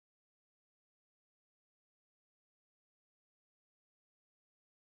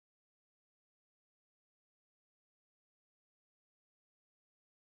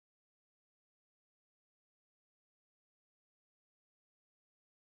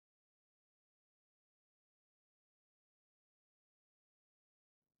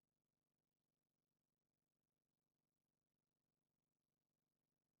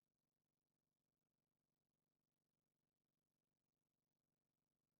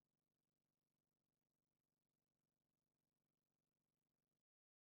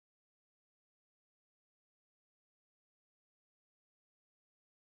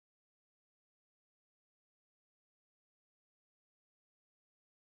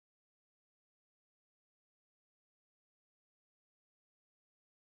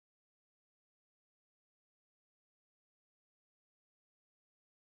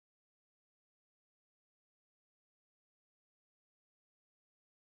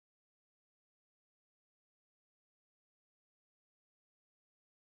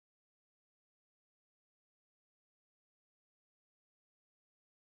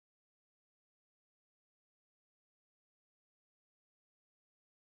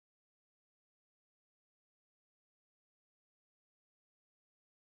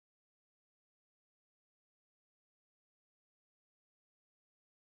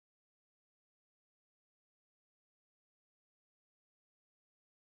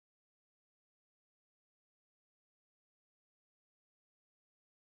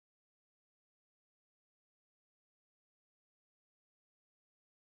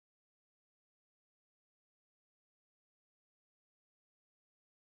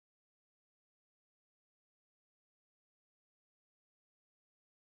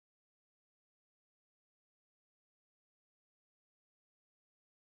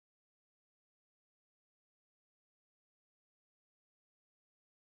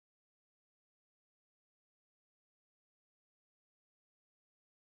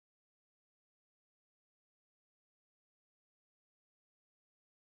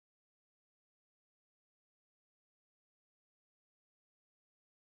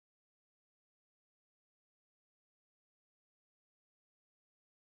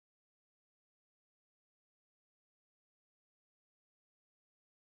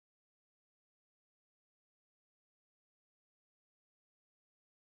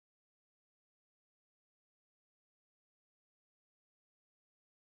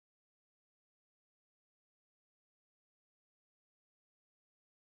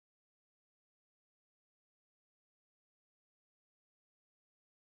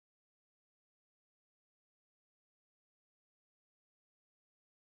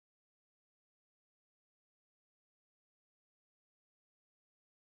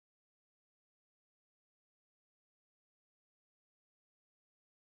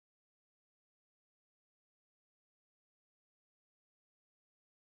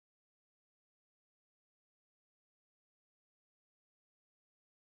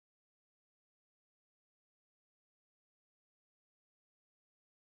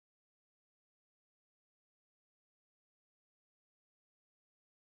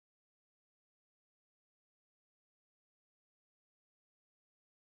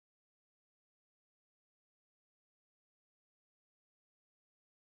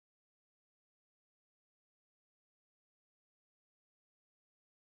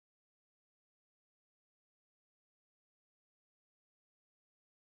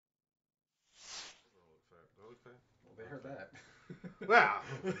They heard that. Well,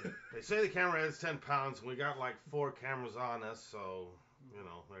 they say the camera has 10 pounds, and we got like 4 cameras on us, so,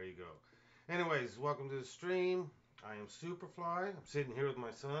 there you go. Anyways, welcome to the stream. I am Superfly. I'm sitting here with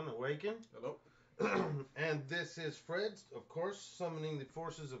my son, Awaken. Hello. And this is Fred, of course, summoning the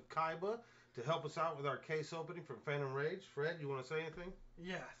forces of Kaiba to help us out with our case opening from Phantom Rage. Fred, you want to say anything?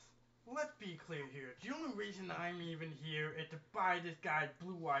 Yes. Let's be clear here. The only reason I'm even here is to buy this guy's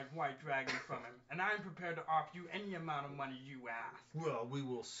blue-eyed white dragon from him, and I'm prepared to offer you any amount of money you ask. Well, we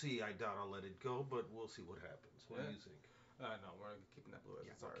will see. I doubt I'll let it go, but we'll see what happens. What do you think? No, we're keeping that blue as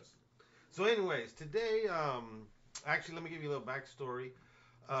it's ours. So, anyways, today, actually, let me give you a little backstory.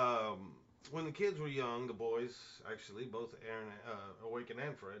 When the kids were young, the boys, actually, both Aaron, Awaken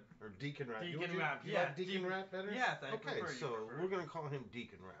and Fred, or Deacon Rap. Deacon Rap, You yeah. like Deacon Rap better? Yes, I Okay, prefer so we're gonna call him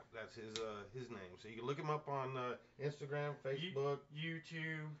Deacon Rap. That's his name. So you can look him up on Instagram, Facebook,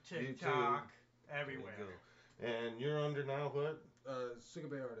 YouTube, TikTok, everywhere. And you're under now what?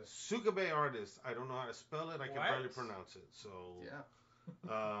 Sukabe artist. Sukabe artist. I don't know how to spell it. I can What? barely pronounce it. So Yeah.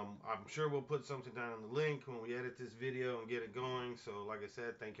 I'm sure we'll put something down in the link when we edit this video and get it going. So, like I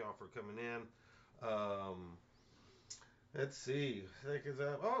said, thank y'all for coming in. Let's see.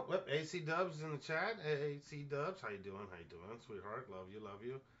 Oh, AC Dubs in the chat. Hey, AC Dubs, how you doing? How you doing, sweetheart? Love you, love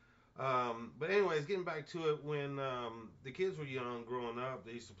you. But anyways, getting back to it, when the kids were young, growing up,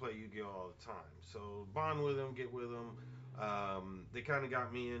 they used to play Yu-Gi-Oh all the time. So bond with them, get with them. They kind of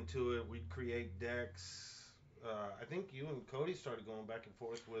got me into it. We'd create decks. I think you and Cody started going back and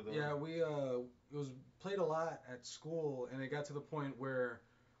forth with them. Yeah, we it was played a lot at school, and it got to the point where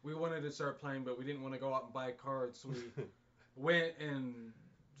we wanted to start playing, but we didn't want to go out and buy cards. So we went and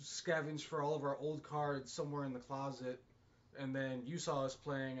scavenged for all of our old cards somewhere in the closet, and then you saw us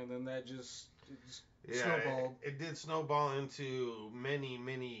playing, and then that just snowballed. It did snowball into many,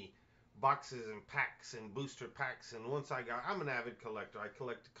 many boxes and packs and booster packs. And once I'm an avid collector. I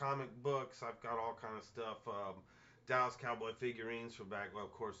collect comic books. I've got all kind of stuff. Dallas Cowboy figurines from back. Well,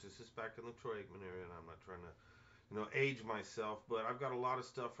 of course, this is back in the Troy Aikman area, and I'm not trying to, age myself. But I've got a lot of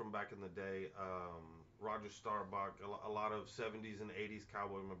stuff from back in the day. Roger Starbuck, a lot of 70s and 80s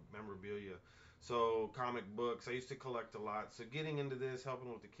cowboy memorabilia. So comic books. I used to collect a lot. So getting into this,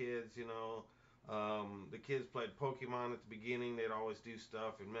 helping with the kids, the kids played Pokemon at the beginning. They'd always do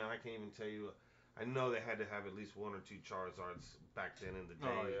stuff, and man, I can't even tell you. I know they had to have at least 1 or 2 Charizards back then in the day.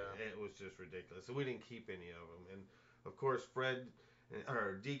 Oh yeah, It was just ridiculous. So we didn't keep any of them. And of course, Fred,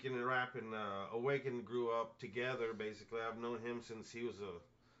 or Deacon and Rap and Awaken grew up together. Basically, I've known him since he was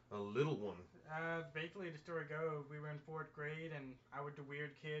a little one. Basically, the story goes, we were in 4th grade, and I was the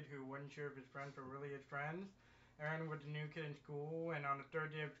weird kid who wasn't sure if his friends were really his friends. Aaron was the new kid in school, and on the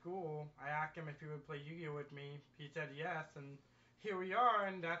 3rd day of school, I asked him if he would play Yu-Gi-Oh with me. He said yes, and here we are.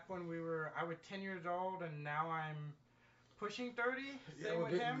 And that's when I was 10 years old, and now I'm pushing 30. Same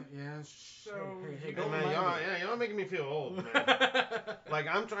with him. Yeah. So hey, Hey, man, y'all making me feel old, man. Like,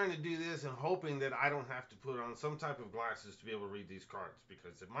 I'm trying to do this and hoping that I don't have to put on some type of glasses to be able to read these cards.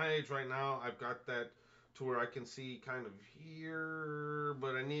 Because at my age right now, I've got that to where I can see kind of here,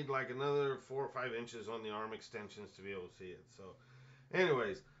 but I need like another 4 or 5 inches on the arm extensions to be able to see it. So,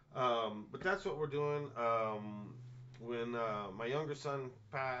 anyways, but that's what we're doing. When my younger son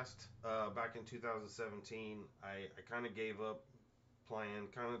passed back in 2017, I kind of gave up playing,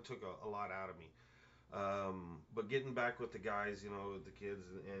 kind of took a lot out of me. But getting back with the guys, with the kids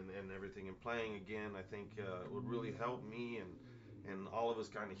and everything, and playing again, I think would really help me and all of us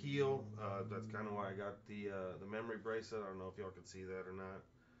kind of heal. That's kind of why I got the memory bracelet. I don't know if y'all can see that or not.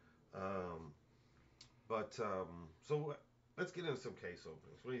 So let's get into some case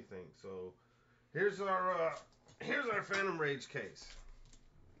openings. What do you think? So here's our Phantom Rage case.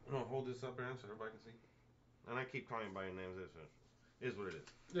 I'm gonna hold this up, Aaron, so everybody can see. And I keep calling by your names. Is what it is.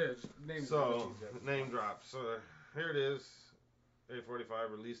 Yeah, name. So name drops. So here it is.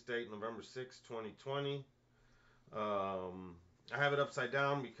 A45 release date November 6, 2020. I have it upside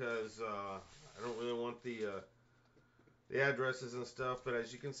down because I don't really want the addresses and stuff. But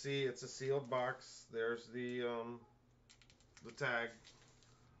as you can see, it's a sealed box. There's the tag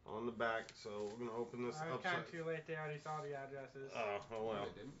on the back. So we're gonna open this I was upside. kind of too late. They already saw the addresses. Oh well.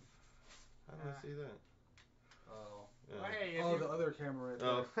 They didn't. How did I see that? Oh. Well, hey, the other camera right there.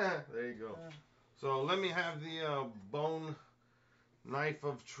 Oh, there you go. So let me have the bone knife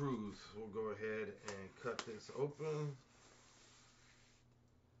of truth. We'll go ahead and cut this open.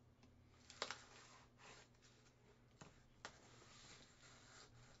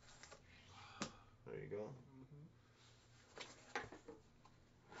 There you go.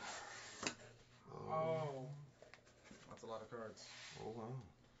 Oh. That's a lot of cards. Oh wow.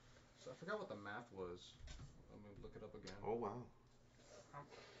 So I forgot what the math was Let me look it up again. Oh wow.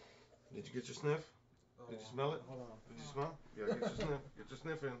 Did you get your sniff? Did you smell it? Hold on. Did you smell? Yeah, get your sniff. Get your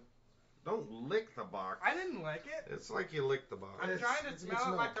sniff in. Don't lick the box. I didn't lick it. It's like you licked the box. I'm trying to smell it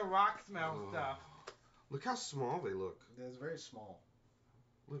smell. like the rock smell stuff. Look how small they look. It's very small.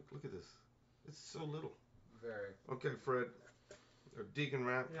 Look at this. It's so little. Very. Okay, Fred. Or Deacon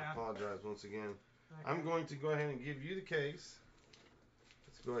Rap, Yeah. I apologize once again. Okay. I'm going to go ahead and give you the case.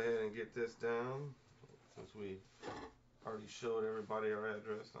 Let's go ahead and get this down. Since we already showed everybody our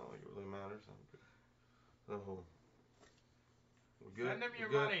address, not like it really matters. So, we're good? Send them your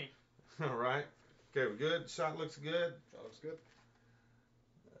We're good? money. Alright. Okay, we're good. Shot looks good. That looks good.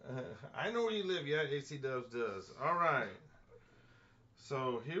 I know where you live, yeah, AC Dubs does. Alright.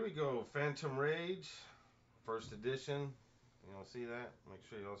 So here we go. Phantom Rage, first edition. Y'all see that? Make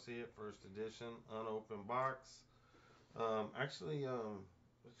sure y'all see it. First edition, unopened box. Actually,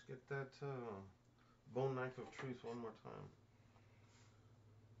 let's get that bone knife of truth one more time.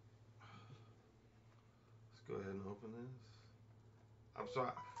 Let's go ahead and open this. I'm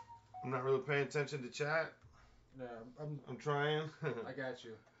sorry, I'm not really paying attention to chat. Yeah, I'm trying. I got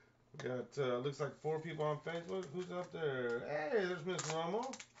you. Got looks like 4 people on Facebook. Who's up there? Hey, there's Miss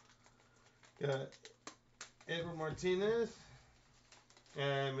Romo. Got Edward Martinez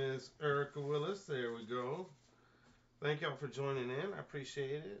and Miss Erica Willis. There we go. Thank y'all for joining in. I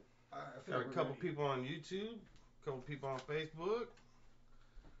appreciate it. I feel Got like a couple people on YouTube, a couple people on Facebook.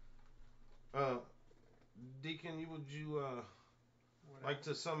 Deacon, would you like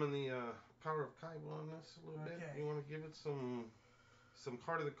to summon the power of Kaiba on this a little bit? Okay. You want to give it some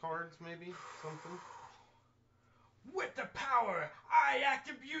card of the cards, maybe? Something? With the power, I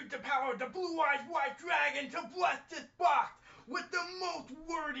attribute the power of the blue-eyed white dragon to bless this box with the most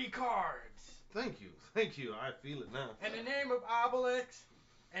wordy cards. Thank you. I feel it now. In the name of Obelix,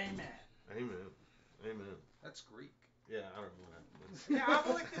 amen. Amen. That's Greek. Yeah, I don't know that. Yeah,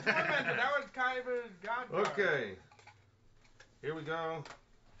 Obelix is tormented. That was Kaiba's god card. Okay. Here we go.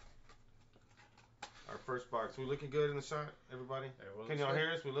 Our first box. We looking good in the shot, everybody? Can y'all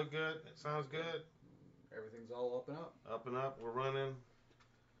hear us? We look good? It sounds good? Everything's all up and up. Up and up. We're running.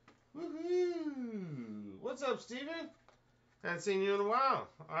 Woohoo! What's up, Steven? Haven't seen you in a while.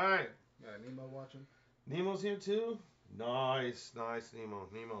 All right. Got Nemo watching. Nemo's here too? Nice,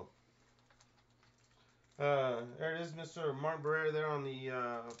 Nemo. There it is, Mr. Martin Barrera there on the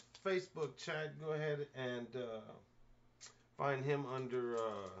Facebook chat. Go ahead and find him under...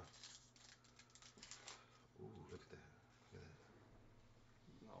 Ooh, look at that.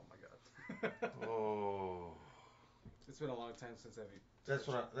 Oh my god. Oh. It's been a long time since I've. That's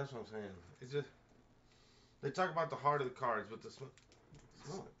what I'm saying. It's just... They talk about the heart of the cards, but the smell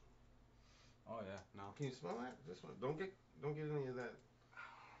it. Oh yeah, no. Can you smell that? This one. Don't get any of that.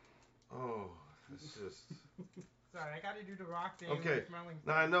 Oh, it's just. Sorry, I gotta do the rock thing. Okay. Smelling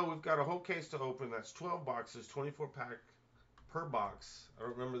Now I know we've got a whole case to open. That's 12 boxes, 24 pack per box. I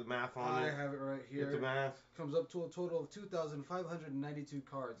don't remember the math on it. I have it right here. Get the math. Comes up to a total of 2,592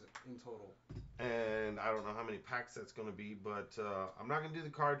 cards in total. And I don't know how many packs that's going to be, but I'm not going to do the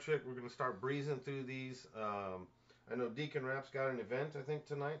card trick. We're going to start breezing through these. I know Deacon Rap's got an event, I think,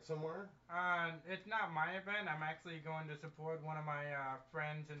 tonight somewhere. It's not my event. I'm actually going to support one of my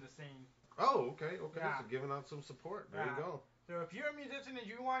friends in the scene. Oh, okay. Yeah. So giving out some support. There you go. So if you're a musician and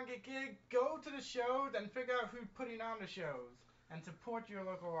you want to get gigged, go to the shows and figure out who's putting on the shows and support your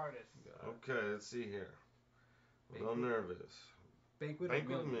local artists. Okay, let's see here. A little nervous. Banquet of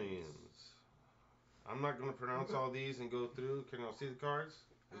Millions. I'm not going to pronounce all these and go through. Can y'all see the cards?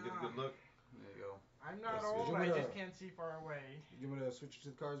 We get a good look. There you go. I'm not Let's old, see. I just can't see far away. You want me to switch to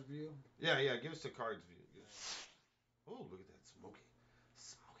the cards view? Yeah, give us the cards view. Oh, look at that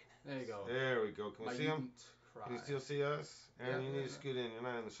smokiness. There you go. There we go. Can we see them? Cry. Can you still see us? Aaron, Yeah, you need to scoot in. You're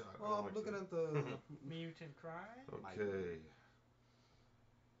not in the shot. Well, I'm looking at the... Mutant cry. Okay.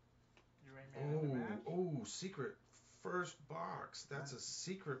 You ready, man? The match? Oh, secret. First box. That's a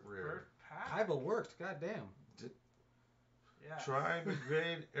secret rare. First pack. Kaiba worked. Goddamn. Yeah.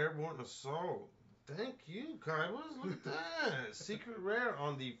 Tri-Brigade Airborne Assault. Thank you, Kybas. Look at that. Secret rare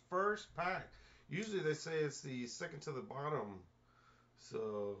on the first pack. Usually they say it's the second to the bottom.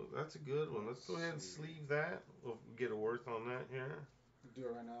 So that's a good one. Let's go ahead and sleeve that. We'll get a worth on that here. Do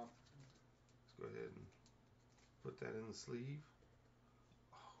it right now. Let's go ahead and put that in the sleeve.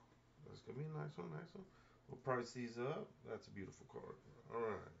 Oh, that's going to be a nice one. We'll price these up. That's a beautiful card. All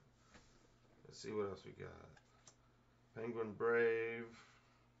right. Let's see what else we got. Penguin Brave.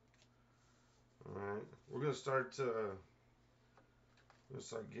 All right, we're gonna start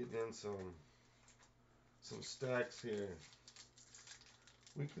getting in some stacks here.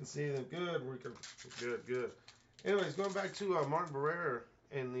 We can see them. Good. Good. Anyways, going back to Martin Barrera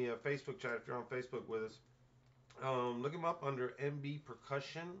in the Facebook chat. If you're on Facebook with us, look him up under MB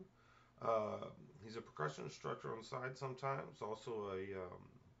Percussion. Uh, he's a percussion instructor on the side sometimes. Also a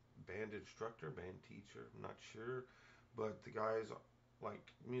band instructor, band teacher. I'm not sure, but the guy's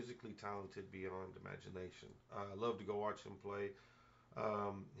like musically talented beyond imagination. I love to go watch him play.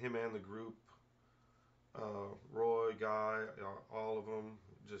 Him and the group, Roy, Guy, all of them,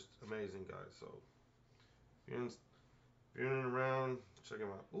 just amazing guys. So if you're in and around, check him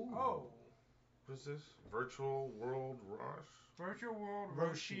out. Ooh, Oh. what is this? Virtual World Rush. Virtual World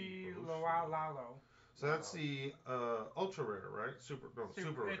Roshi. Lalo. So that's the ultra rare, right? Super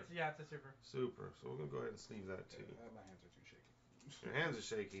rare. Yeah, it's a super. Super. So we're gonna go ahead and sleeve that too. My hands are too shaky. Your hands are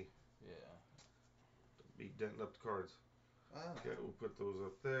shaky. Yeah. Be denting up the cards. Ah. Okay, we'll put those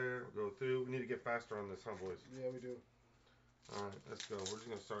up there. We'll go through. We need to get faster on this, huh, boys? Yeah, we do. All right, let's go. We're just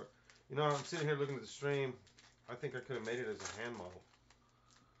gonna start. You know, I'm sitting here looking at the stream. I think I could have made it as a hand model.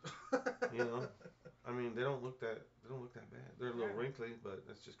 You know, I mean, they don't look that bad. They're a little wrinkly, but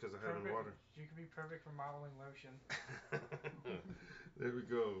that's just because I have them in water. You could be perfect for modeling lotion. There we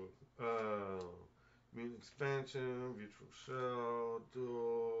go. Immune expansion, virtual shell,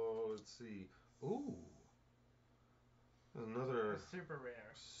 dual. Let's see. Ooh, another Super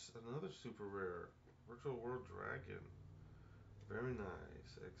rare. Another super rare. Virtual World Dragon. Very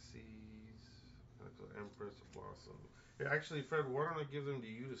nice. Xyz. Empress Blossom. Yeah, actually, Fred, why don't I give them to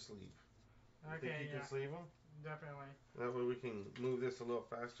you to sleeve? You think you can sleeve them? Definitely. That way we can move this a little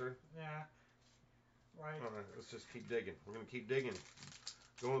faster. Yeah. Like. All right, let's just keep digging. We're gonna keep digging.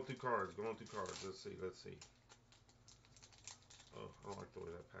 Going through cards. Let's see. Oh, I don't like the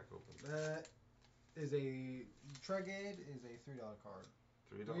way that pack opens. That is a Tregade is a $3 card.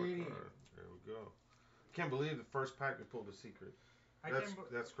 $3 card. There we go. Can't believe the first pack we pulled a secret.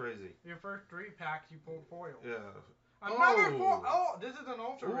 That's crazy. Your first 3 packs you pulled foil. Yeah. Another foil. Oh, this is an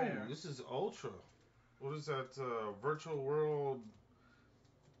ultra rare. This is ultra. What is that? Virtual World.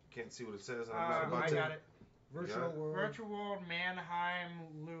 Can't see what it says. I got it. Virtual World Mannheim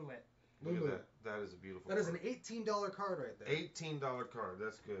Lulit. Look at that. That is a beautiful card. That is an $18 card right there. $18 card.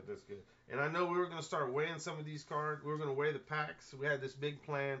 That's good. And I know we were going to start weighing some of these cards. We were going to weigh the packs. We had this big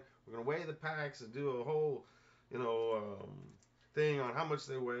plan. We're going to weigh the packs and do a whole, thing on how much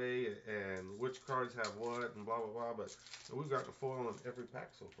they weigh and which cards have what and blah, blah, blah. But we've got the foil in every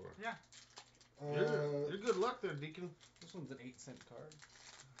pack so far. Yeah. You're good luck there, Deacon. This one's an 8-cent card.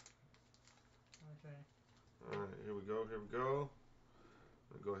 Okay. All right, here we go.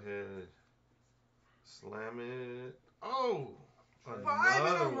 I'll go ahead and slam it. Oh! 5 in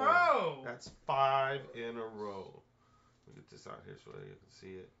a row! That's 5 in a row. Let me get this out here so you can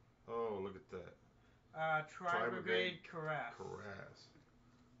see it. Oh, look at that. Tri-Brigade Caress.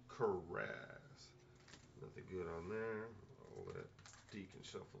 Nothing good on there. I'll let Deacon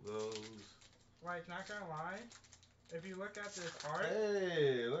shuffle those. Like, not gonna lie, if you look at this art.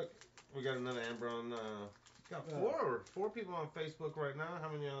 Hey, look. We got another Amber on. Got four people on Facebook right now. How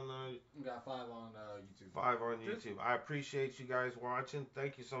many on? We got 5 on YouTube. 5 on YouTube. I appreciate you guys watching.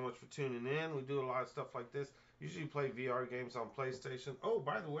 Thank you so much for tuning in. We do a lot of stuff like this. Usually play VR games on PlayStation. Oh,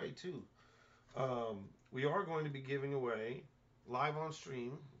 by the way, too, we are going to be giving away live on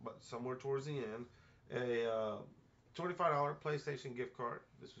stream, but somewhere towards the end, a $25 PlayStation gift card.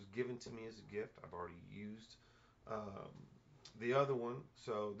 This was given to me as a gift. I've already used the other one,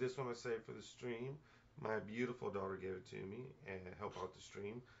 so this one I saved for the stream. My beautiful daughter gave it to me and helped out the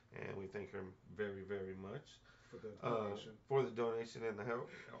stream, and we thank her very, very much for the donation. For the donation and the help.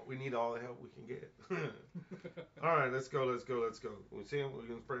 We need all the help we can get. All right, let's go. We see him. We're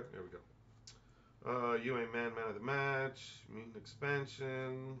gonna spray. There we go. UA man of the match. Mutant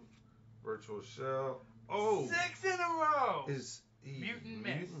expansion. Virtual shell. Oh, 6 in a row. Mutant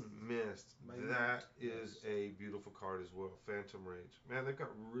Mist. That is a beautiful card as well. Phantom Rage. Man, they've got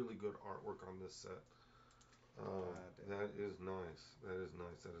really good artwork on this set. That is nice.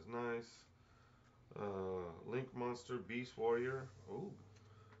 Link Monster, Beast Warrior. Oh,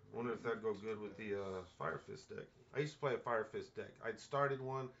 wonder if that'd go good with the Fire Fist deck. I used to play a Fire Fist deck. I'd started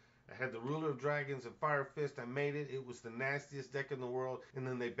one. I had the Ruler of Dragons and Fire Fist. I made it. It was the nastiest deck in the world. And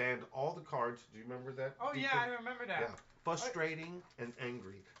then they banned all the cards. Do you remember that? Oh, yeah, I remember that. Yeah. Frustrating and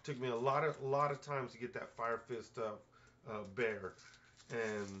angry. Took me a lot of times to get that Fire Fist bear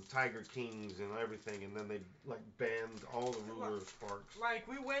and Tiger Kings and everything, and then they banned all the Ruler of Sparks. Like,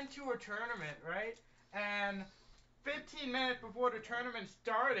 we went to a tournament, right? And 15 minutes before the tournament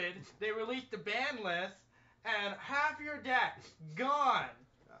started, they released the ban list, and half your deck gone.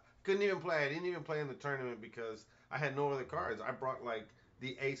 Couldn't even play. I didn't even play in the tournament because I had no other cards. I brought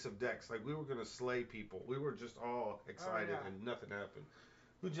the ace of decks. Like we were gonna slay people. We were just all excited and nothing happened.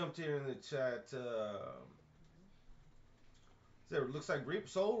 Who jumped here in the chat? There looks like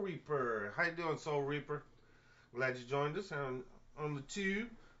Soul Reaper. How you doing, Soul Reaper? Glad you joined us on the tube.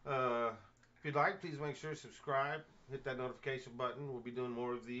 If you'd like, please make sure to subscribe. Hit that notification button. We'll be doing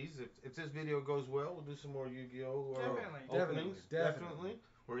more of these. If this video goes well, we'll do some more Yu-Gi-Oh! Openings. Definitely.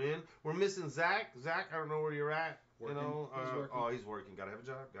 We're in. We're missing Zach. Zach, I don't know where you're at. Working. You know, he's working. Oh, he's working. Gotta have a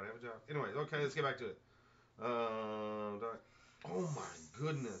job. Anyways, okay, let's get back to it. Oh my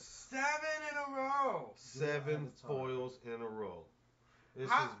goodness. 7 in a row. 7 foils in a row. This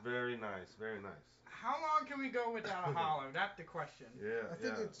is very nice. Very nice. How long can we go without a hollow? That's the question. Yeah, I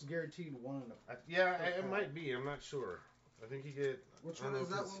think it's guaranteed one. It might be. I'm not sure. I think you get. Which one is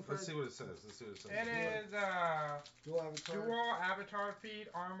that one? Let's see what it says. It is dual avatar feed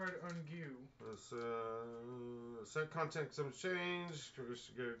armored Ungu. It's set content some change.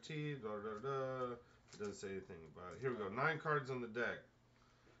 Guaranteed. Blah blah blah. It doesn't say anything about it. Here we go. 9 cards on the deck.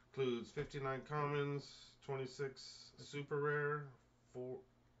 Includes 59 commons, 26 super rare,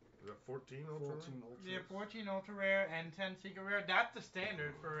 14 ultra rare? Yeah, 14 ultra rare and 10 secret rare. That's the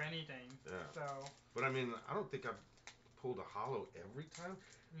standard for anything. Yeah. So. But I mean, I don't think I've pulled a hollow every time.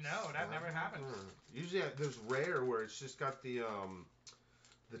 No, that never happens. Usually there's rare where it's just got the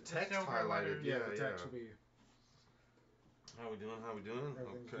text highlighted. Yeah, the text will be. How we doing?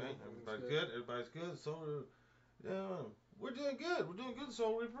 Okay, everybody's good. Everybody's good. So, we're doing good.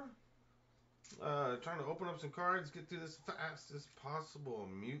 Soul Reaper. Trying to open up some cards, get through this fast as possible.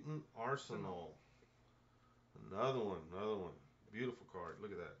 Mutant Arsenal. Another one. Beautiful card.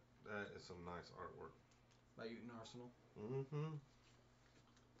 Look at that. That is some nice artwork. By Mutant Arsenal. Mm-hmm.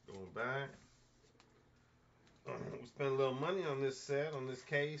 Going back. We spent a little money on this set, on this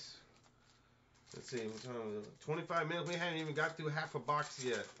case. Let's see, 25 minutes. We haven't even got through half a box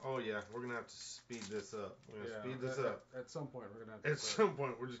yet. Oh yeah, we're gonna have to speed this up. At some point, we're gonna have to. At some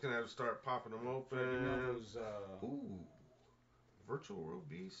point, we're just gonna have to start popping them open. Ooh, virtual world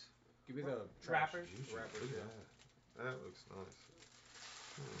beast. Give me the wrappers. Look at that. That looks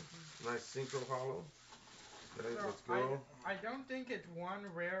nice. Nice synchro hollow. Okay, let's go. I don't think it's 1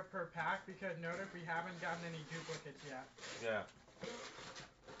 rare per pack because notice we haven't gotten any duplicates yet. Yeah.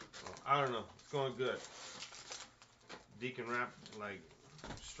 I don't know. It's going good. Deacon Rap, like,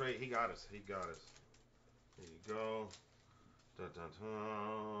 straight. He got us. Here you go. Dun, dun,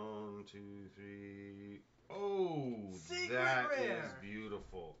 dun. 1, 2, 3. Oh, that is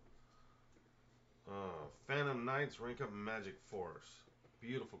beautiful. Phantom Knights rank up Magic Force.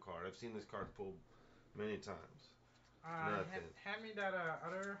 Beautiful card. I've seen this card pulled many times. Hand me that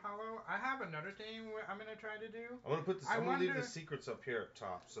other hollow. I have another thing I'm gonna try to do. I'm gonna leave the secrets up here up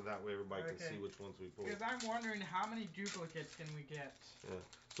top, so that way everybody can see which ones we pulled. Because I'm wondering how many duplicates can we get. Yeah.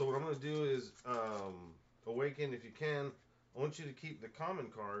 So what I'm gonna do is Awaken, if you can. I want you to keep the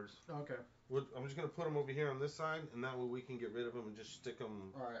common cards. Okay. I'm just gonna put them over here on this side, and that way we can get rid of them and just stick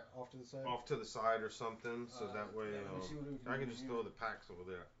them. All right, off to the side. Off to the side or something, so that way I can just here. throw the packs over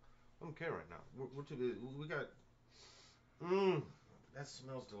there. I don't care right now. We're too busy. We got. That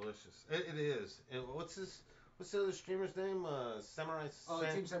smells delicious. It is. And what's the other streamer's name? Samurai.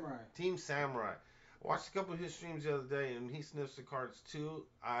 Team Samurai. Team Samurai. I watched a couple of his streams the other day, and he sniffs the cards too.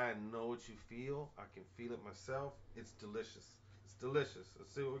 I know what you feel. I can feel it myself. It's delicious.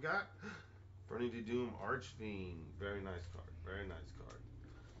 Let's see what we got. Burning to Doom Archfiend. Very nice card.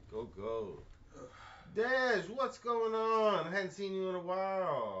 Go. Dej, what's going on? I hadn't seen you in a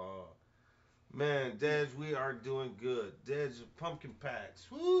while. Man, Dej, we are doing good. Dej, Pumpkin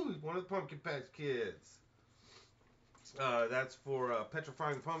Packs. Woo! One of the Pumpkin Packs kids. That's for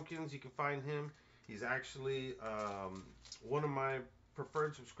Petrifying Pumpkins. You can find him. He's actually one of my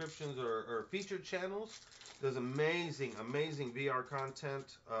preferred subscriptions or featured channels. Does amazing VR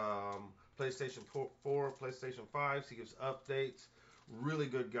content. PlayStation 4, PlayStation 5. He gives updates. Really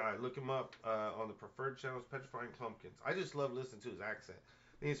good guy. Look him up on the preferred channels, Petrifying Pumpkins. I just love listening to his accent.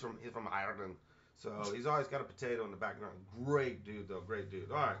 He's from Ireland, so he's always got a potato in the background. Great dude, though. Great dude.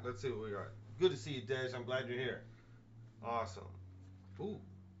 All right, let's see what we got. Good to see you, Dej. I'm glad you're here. Awesome. Ooh.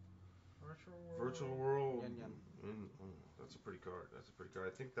 Virtual World. That's a pretty card. I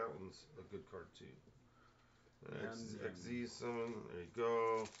think that one's a good card too. XZ summon. There you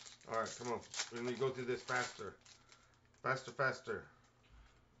go. All right, come on. We're gonna go through this faster. Faster.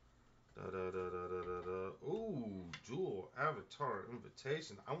 Ooh, Dual Avatar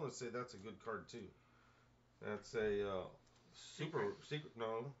Invitation. I want to say that's a good card too. That's a secret.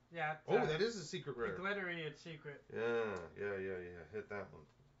 No. Yeah. That is a secret rare. The glittery, it's secret. Yeah. Hit that one.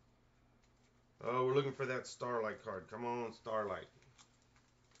 Oh, we're looking for that Starlight card. Come on, Starlight.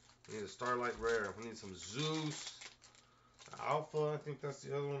 We need a Starlight Rare. We need some Zeus. Alpha, I think that's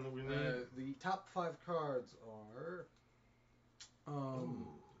the other one that we need. The top 5 cards are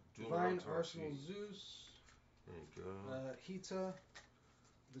Divine Arsenal Zeus. There you go. Hita,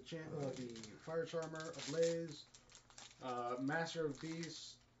 the Fire Charmer, Ablaze, Master of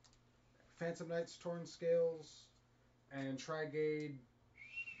Beasts, Phantom Knights, Torn Scales, and Trigade,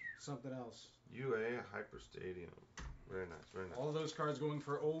 something else. UA Hyper Stadium. Very nice, very nice. All of those cards going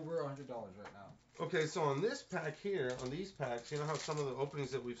for over $100 right now. Okay, so on this pack here, on these packs, you know how some of the openings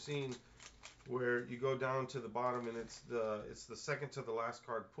that we've seen where you go down to the bottom and it's the second to the last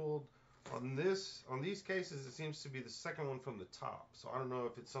card pulled. On these cases, it seems to be the second one from the top. So I don't know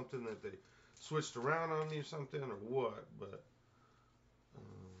if it's something that they switched around on me or something or what, but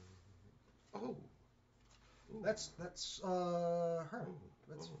oh, ooh. That's her.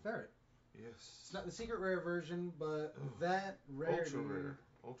 That's Ferret. Yes. It's not the secret rare version, but that rarity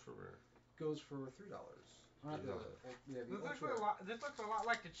ultra rare goes for $3. This looks a lot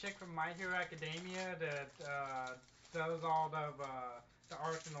like the chick from My Hero Academia that does all of the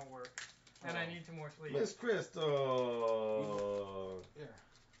Arsenal work. And I need some more sleeves. Miss Crystal. Yeah.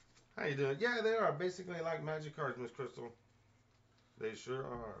 How you doing? Yeah, they are basically like magic cards, Miss Crystal. They sure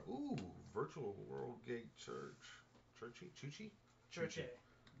are. Ooh, Virtual World Gate Church. Churchy?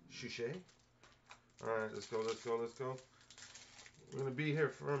 Chouche. Alright, let's go. We're going to be here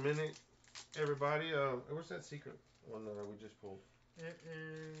for a minute. Everybody, where's that secret one that we just pulled? It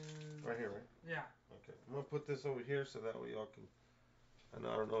is... Right here, right? Yeah. Okay. I'm going to put this over here so that way y'all can... I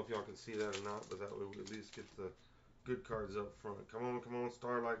don't know if y'all can see that or not, but that way we at least get the good cards up front. Come on.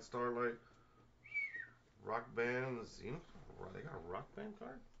 Starlight. Rock bands. You know, they got a rock band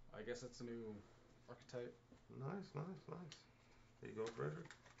card? I guess that's a new archetype. Nice. There you go, Frederick.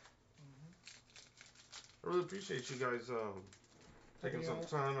 I really appreciate you guys taking some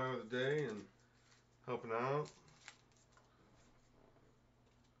time out of the day and helping out.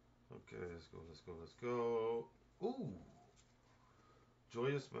 Okay, let's go. Ooh!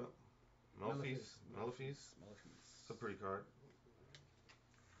 Joyous Malefice. It's a pretty card.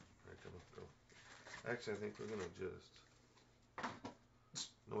 Alright, come on, go. Actually, I think we're gonna just...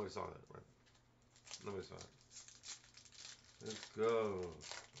 Nobody saw that, right? Nobody saw it. Let's go.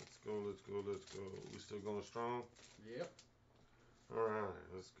 We still going strong? Yep. Alright,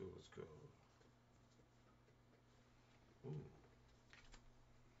 let's go. Ooh.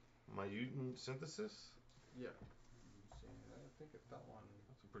 My Mutant Synthesis? Yeah. I think it's that one.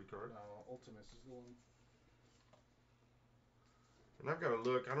 That's a pretty card. No, Ultimus is the one. And I've got to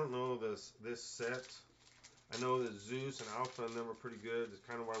look. I don't know this set. I know that Zeus and Alpha and them are pretty good. That's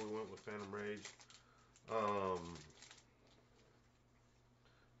kind of why we went with Phantom Rage.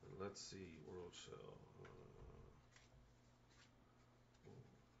 Let's see. World Shell.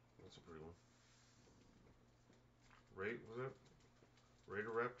 That's a pretty one. Was it?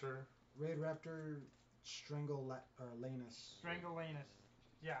 Raider Raptor? Raptor Strangolanus.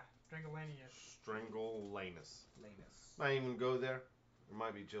 Yeah, Strangolanus. Might even go there. There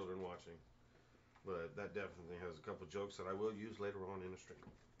might be children watching. But that definitely has a couple jokes that I will use later on in a stream.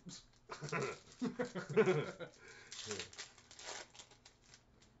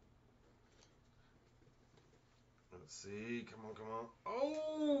 Let's see. Come on.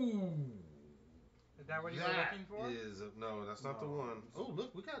 Oh! Is that what you were looking for? No, that's not the one. Oh,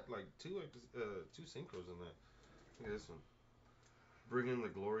 look, we got like two synchros in that. Look at this one. Bring in the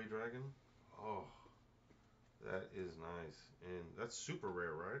Glory Dragon. Oh, that is nice. And that's super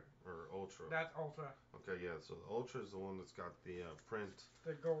rare, right? Or ultra? That's ultra. Okay, yeah. So the ultra is the one that's got the print.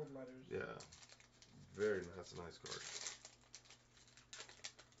 The gold letters. Yeah. Very nice. That's a nice card.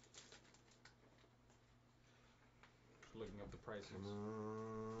 Just looking up the prices.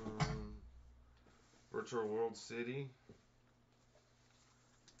 Virtual World City.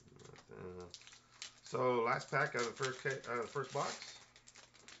 So last pack out of the first box.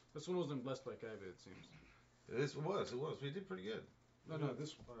 This one wasn't blessed by coveted, it seems. It was. We did pretty good. No, this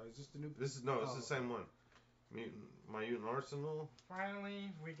is this the new. This is the same one. My Mutant Arsenal.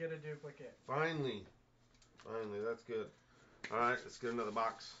 Finally, we get a duplicate. Finally, that's good. All right, let's get another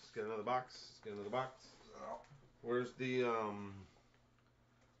box. Where's the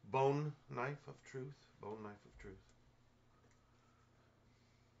Bone Knife of Truth? Oh,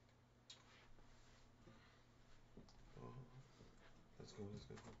 let's go.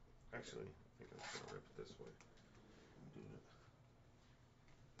 Actually, I think I'm gonna rip it this way.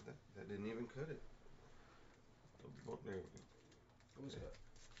 That didn't even cut it. There we go. What was that?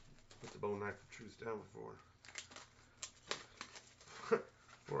 Put the Bone Knife of Truth down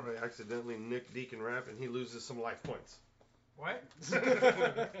before I accidentally nick Deacon Rapp and he loses some life points. What?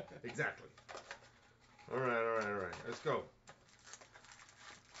 Exactly. All right. Let's go.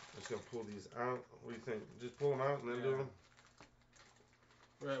 Let's go pull these out. What do you think? Just pull them out and then do them?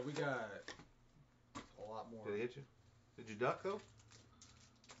 Right, we got a lot more. Did it hit you? Did you duck though?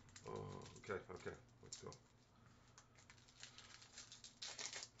 Oh, okay. Let's go.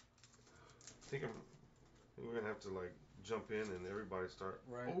 I think we're gonna have to like jump in and everybody start.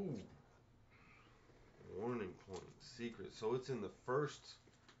 Right. Oh. Warning point. Secret. So it's in the first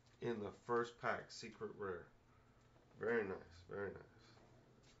pack. Secret rare. Very nice. Okay,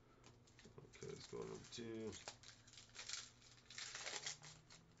 let's go to number 2.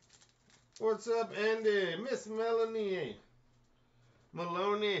 What's up, Andy? Miss Melanie.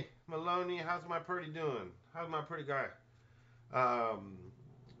 Maloney, how's my pretty doing? How's my pretty guy? I'm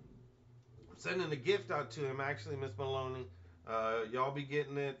sending a gift out to him, actually, Miss Maloney. Y'all be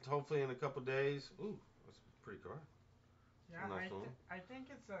getting it hopefully in a couple days. Ooh, that's a pretty card. Yeah, Nice I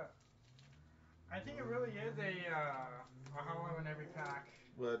think it really is a hollow in every pack.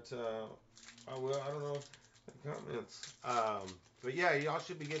 But I don't know the comments. But yeah, y'all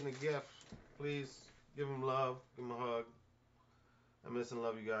should be getting a gift. Please give him love, give him a hug. I miss and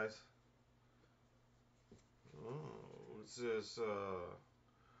love you guys. Oh, what's this?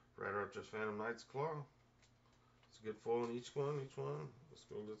 Red Archer's Phantom Knight's Claw. It's a good full in each one.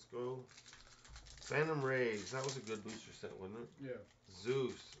 Let's go. Phantom Rage. That was a good booster set, wasn't it? Yeah.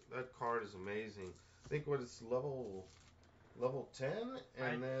 Zeus. That card is amazing. I think what it's level 10,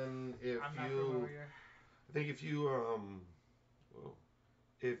 and then if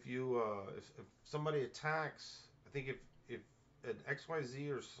somebody attacks, I think if an XYZ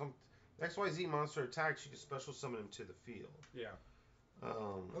or some XYZ monster attacks, you can special summon him to the field. Yeah.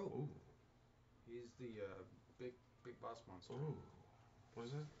 Ooh. He's the big boss monster. Ooh. What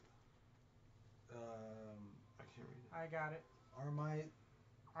is it? I can't read it. I got it.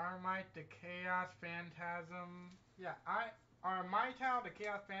 Armite, the Chaos Phantasm. Yeah, Armital, the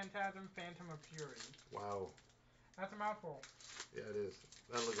Chaos Phantasm, Phantom of Fury. Wow. That's a mouthful. Yeah, it is.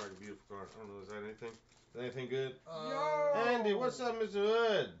 That looks like a beautiful card. I don't know, is that anything? Is that anything good? Yo! Andy, what's up, Mr.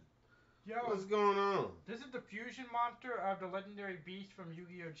 Hood? Yo! What's going on? This is the fusion monster of the legendary beast from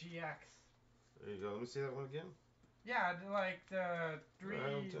Yu-Gi-Oh! GX. There you go. Let me see that one again. Yeah, like the 3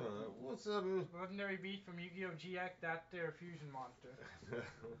 what's up? legendary beast from Yu-Gi-Oh! GX, that's their fusion monster.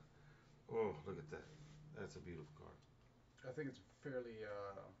 Oh, look at that. That's a beautiful card. I think it's fairly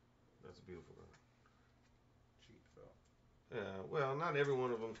That's a beautiful card. cheap, though. Yeah, well, not every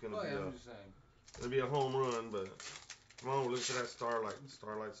one of them's gonna be I'm just saying. Gonna be a home run, but come on, look at that Starlight.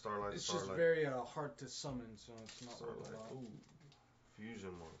 It's just very hard to summon, so it's not Starlight. worth a lot. Ooh,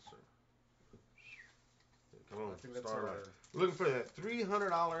 fusion monster. Come on, I think that's Starlight. We're looking for that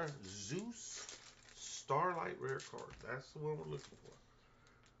 $300 Zeus Starlight Rare card. That's the one we're looking for.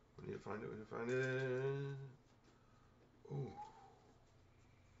 We need to find it. Ooh.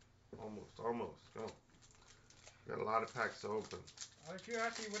 Almost. Go. Got a lot of packs to open. Out of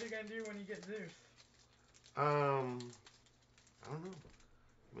curiosity, what are you gonna do when you get Zeus? I don't know.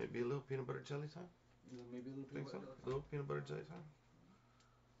 Maybe a little peanut butter jelly time? Maybe a little peanut butter jelly time. Little peanut butter jelly time?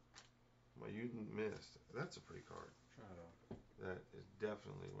 Well, you missed. That's a pretty card. Try it out. That is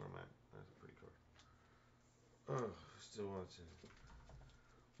definitely where I'm at. That's a pretty card. Oh, still watching.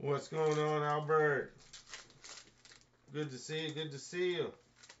 What's going on, Albert? Good to see you.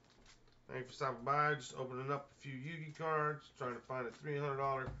 Thanks for stopping by. Just opening up a few Yu-Gi cards. Trying to find a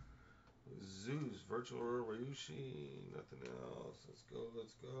 $300 Zeus Virtual Ryushi. Nothing else.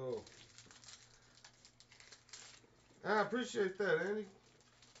 Let's go. I appreciate that, Andy.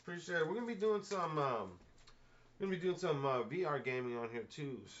 Appreciate it. We're gonna be doing some VR gaming on here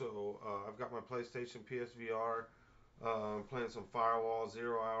too. So I've got my PlayStation PSVR. Playing some Firewall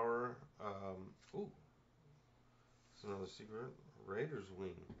 0 Hour. Ooh, it's another secret. Raider's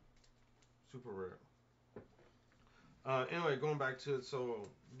Wing, super rare. Anyway, going back to it. So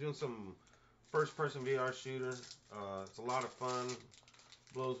doing some first-person VR shooter. It's a lot of fun.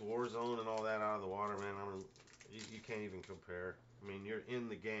 Blows Warzone and all that out of the water, man. You can't even compare. I mean, you're in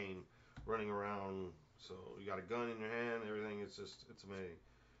the game, running around. So you got a gun in your hand, everything. It's amazing.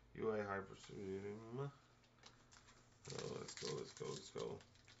 UA Hyperstudium. Oh, let's go.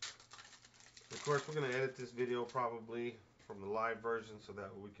 Of course, we're gonna edit this video probably from the live version so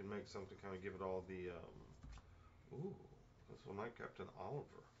that we can make something kind of give it all the. Ooh, this one, Night Captain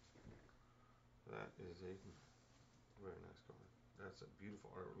Oliver. That is a very nice card. That's a beautiful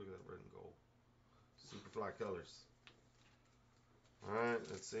art. Look at that red and gold. SuperFly colors. Alright,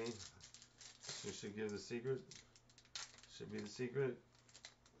 let's see. This should give the secret. Should be the secret.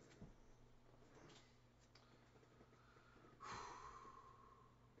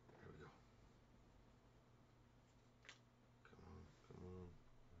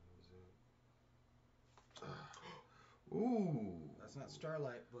 Ooh. That's not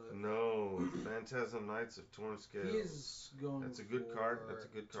Starlight, but No, Phantasm Knights of Torn Scales. he is going. That's a good card. That's a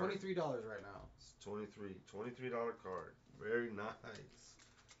good card. $23 right now. It's $23 card. Very nice.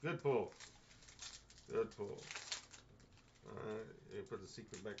 Good pull. Good pull. Alright, you put the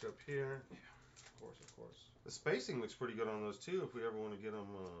secret back up here. Yeah, of course. The spacing looks pretty good on those too. If we ever want to get them,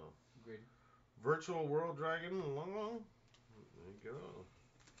 Greedy. Virtual World Dragon, long. There you go.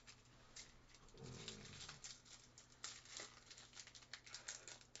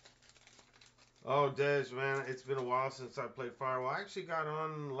 Oh, Dej, man, it's been a while since I played Firewall. I actually got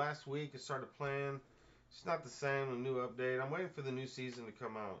on last week and started playing. It's not the same, a new update. I'm waiting for the new season to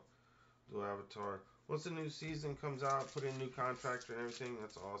come out. Dual Avatar. Once the new season comes out, put in new contractor and everything.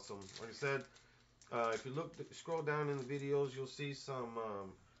 That's awesome. Like I said, if you scroll down in the videos, you'll see some.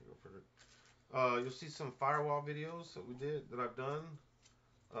 You'll see some Firewall videos that I've done.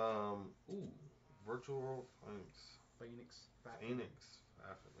 Ooh, Virtual World Phoenix. Look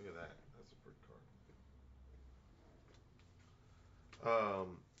at that. That's a pretty card.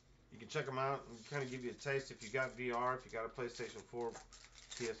 You can check them out and kind of give you a taste. If you got VR, if you got a PlayStation 4,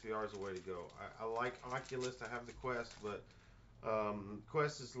 PSVR is the way to go. I like Oculus. I have the Quest, but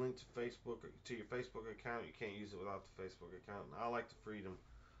Quest is linked to your Facebook account. You can't use it without the Facebook account. And I like the freedom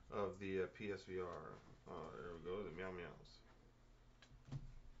of the PSVR. There we go. The meow meows.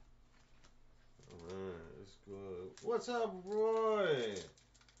 Alright, that's good. What's up, Roy?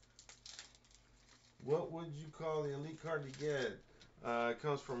 What would you call the elite card to get? It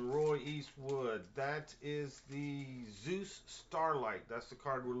comes from Roy Eastwood. That is the Zeus Starlight. That's the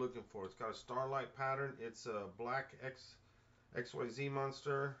card we're looking for. It's got a Starlight pattern. It's a black XYZ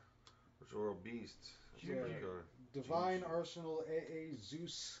monster. Which are a beast. Yeah. Divine Arsenal AA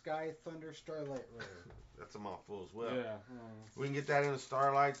Zeus Sky Thunder Starlight Rare. That's a mouthful as well. Yeah. We can get that in a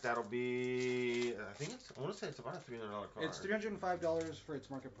Starlight. That'll be, I want to say it's about a $300 card. It's $305 for its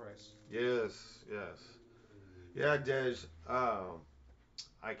market price. Yes. Yeah, Dej.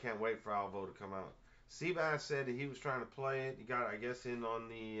 I can't wait for Alvo to come out. Seabass said that he was trying to play it. He got, I guess, in on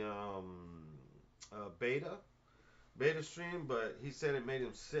the beta stream, but he said it made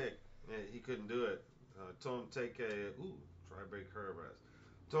him sick. He couldn't do it. Told him to take try break Herb.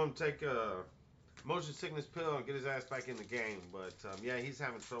 Told him to take a motion sickness pill and get his ass back in the game. But yeah, he's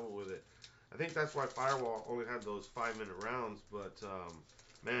having trouble with it. I think that's why Firewall only had those 5-minute rounds. But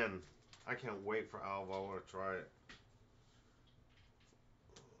man, I can't wait for Alvo. I want to try it.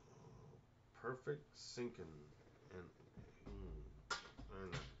 Perfect sinking and very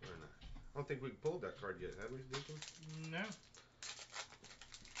nice. I don't think we pulled that card yet, have we, Deacon? No.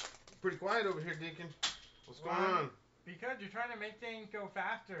 Pretty quiet over here, Deacon. What's going on? Because you're trying to make things go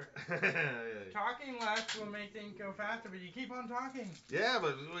faster. Yeah. Talking less will make things go faster, but you keep on talking. Yeah,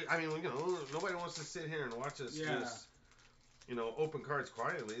 but I mean, nobody wants to sit here and watch us just, open cards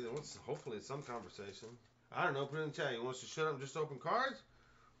quietly. They want hopefully some conversation. I don't know. Put it in the chat. You want us to shut up and just open cards,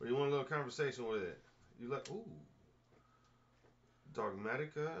 or you want a little conversation with it?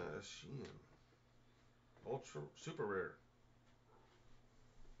 Dogmatica Sheehan. Ultra super rare.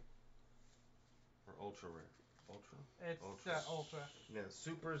 Or ultra rare. It's ultra. Yeah,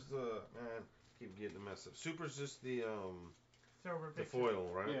 super's the keep getting the mess up. Super's just the Silver the picture. foil,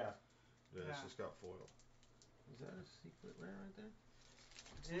 right? Yeah. It's just got foil. Is that a secret rare right there?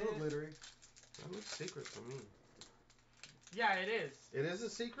 It's a little glittery. That looks secret to me. Yeah, it is. It is a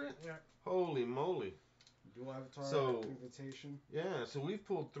secret? Yeah. Holy moly. Dual Avatar invitation. Yeah, so we've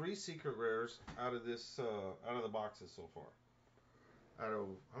pulled 3 secret rares out of this out of the boxes so far. Out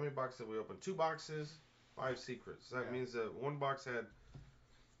of how many boxes have we opened? 2 boxes, 5 secrets. That means that 1 box had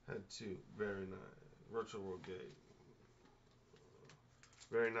 2. Very nice. Virtual World Gate.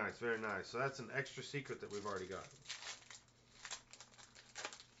 Very nice. So that's an extra secret that we've already got.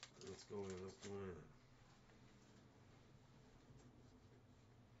 Let's go in.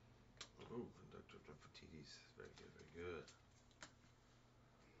 Ooh, Conductor of Nefertiti's. Very good.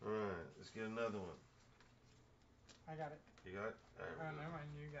 Alright, let's get another one. I got it. You got it? Oh, never mind.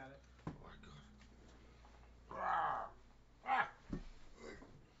 You got it. Oh, I got it.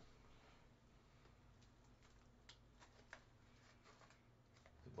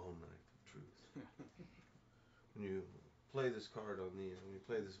 The bone knife of truth. When you play this card when you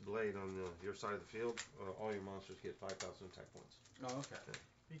play this blade on your side of the field, all your monsters get 5,000 attack points. Oh, okay. Yeah.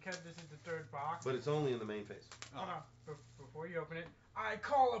 Because this is the 3rd box. But it's only in the main phase. Hold on. Before you open it, I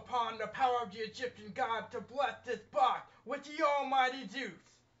call upon the power of the Egyptian god to bless this box with the almighty Zeus.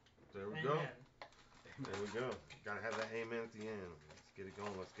 There we Amen. go. There we go. Gotta have that amen at the end. Let's get it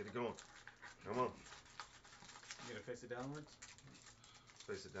going. Come on. You gonna face it downwards?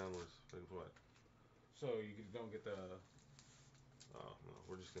 Face it downwards. Face what? So you don't get the. Oh no,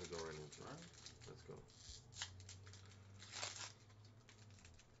 we're just gonna go right into it. Alright. Let's go.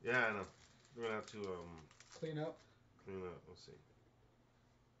 Yeah, I know. We're gonna have to Clean up. clean up. Let's see.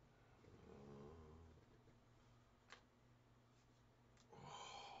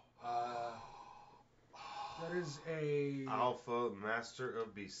 That is a Alpha Master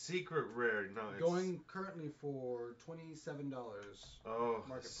of Beast Secret Rare. No, it's going currently for $27 oh market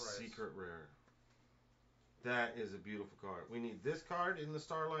price. Secret Rare. That is a beautiful card. We need this card in the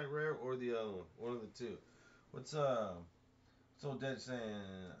Starlight Rare or the other one of the two. What's So Dead saying,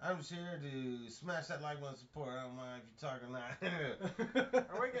 I'm just here to smash that like button support. I don't mind if you're talking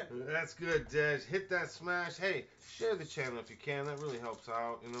Are we good? That's good, Dej. Hit that smash. Hey, share the channel if you can. That really helps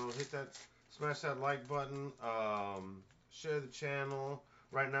out. You know, hit that, smash that like button. Share the channel.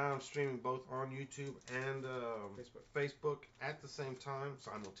 Right now, I'm streaming both on YouTube and Facebook at the same time,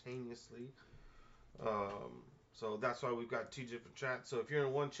 simultaneously. So that's why we've got two different chats. So if you're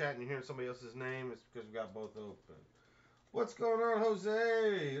in one chat and you're hearing somebody else's name, it's because we got both open. What's going on,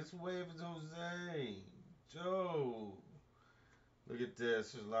 Jose? It's Wave, it's Jose. Joe. Look at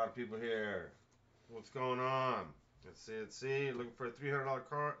this. There's a lot of people here. What's going on? Let's see. Looking for a $300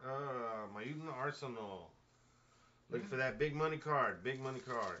 card. My Mutant Arsenal. Looking for that big money card. Big money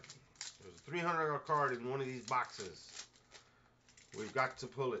card. There's a $300 card in one of these boxes. We've got to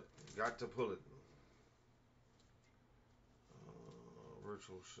pull it. Got to pull it.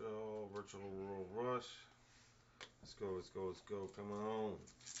 Virtual Shell. Virtual Rural Rush. Let's go, let's go, let's go. Come on.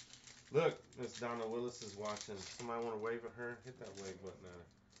 Look, Miss Donna Willis is watching. Somebody want to wave at her? Hit that wave button at her.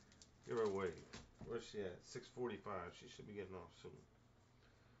 Give her a wave. Where's she at? 6:45. She should be getting off soon.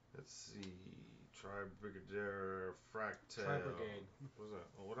 Let's see. Tri-Brigadier Fractal. Tri-Brigade. What's that?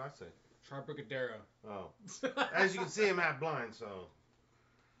 Oh, what did I say? Tri-Brigadero. Oh. As you can see, I'm half blind, so.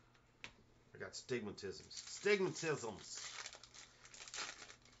 I got stigmatisms. Stigmatisms.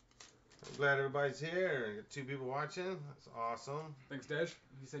 I'm glad everybody's here. Got 2 people watching. That's awesome. Thanks, Dej.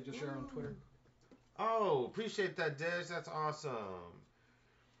 He said just share on Twitter. Oh, appreciate that, Dej. That's awesome.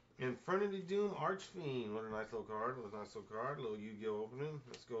 Infernity Doom Archfiend. What a nice little card. What a nice little card. Little Yu-Gi-Oh opening.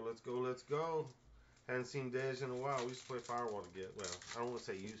 Let's go, let's go, let's go. Hadn't seen Dej in a while. We used to play Firewall together. Well, I don't want to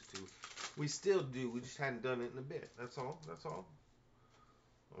say used to. We still do. We just hadn't done it in a bit. That's all. That's all.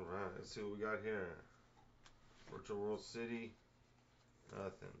 All right. Let's see what we got here. Virtual World City.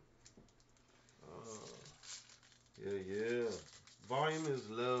 Nothing. Yeah. Volume is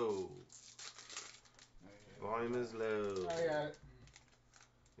low. Volume is low. I got it.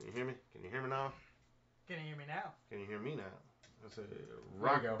 Can you hear me? Can you hear me now? Can you hear me now? Can you hear me now? That's a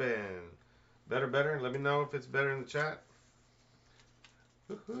rock band. Better. Let me know if it's better in the chat.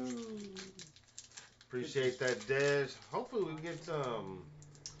 Woohoo. Appreciate that, Dej. Hopefully we can get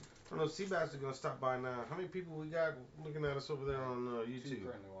I don't know, Seabass is gonna stop by now. How many people we got looking at us over there on YouTube? 2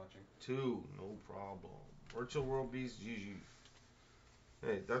 currently watching. 2, no problem. Virtual World Beast, GG.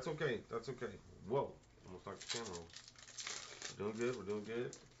 Hey, that's okay. That's okay. Whoa, almost like the camera. We're doing good. We're doing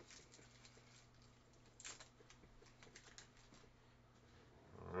good.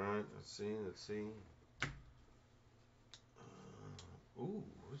 All right. Let's see. Let's see. Ooh,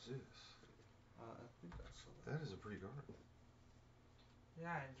 what's this? I think that's That is a pretty card.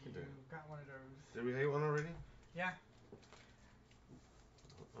 Yeah, you got one of those. Did we hate one already? Yeah.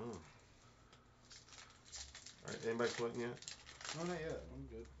 Oh. All right. Anybody sweating yet? No, not yet. I'm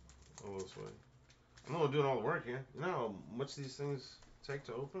good. A little sweaty. I'm not doing all the work here. You know how much these things take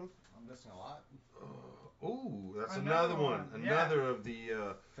to open? I'm missing a lot. Ooh, that's Another another one. one. Another of the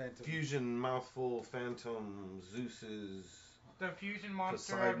Phantom. fusion mouthful phantom Zeus's. The fusion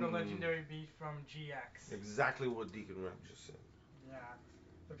monster Poseidon. of the legendary beast from GX. Exactly what Deacon Rep just said. Yeah.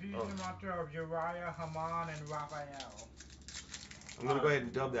 The fusion monster of Uriah, Haman, and Raphael. I'm gonna go ahead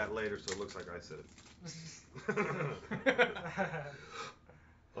and dub that later so it looks like I said it.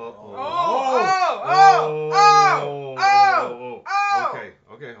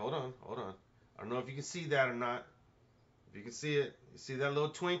 Okay, hold on. I don't know if you can see that or not. If you can see it, you see that little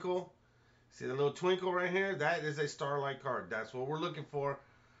twinkle? See that little twinkle right here? That is a Starlight card. That's what we're looking for.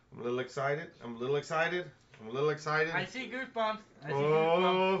 I'm a little excited. I see goosebumps.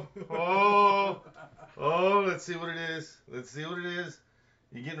 Oh, let's see what it is.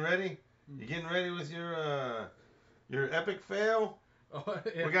 You getting ready? You getting ready with your epic fail? Oh,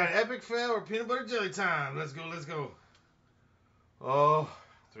 yeah. We got an epic fail or peanut butter jelly time. Let's go. Oh,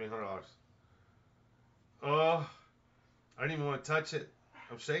 $300. Oh, I didn't even want to touch it.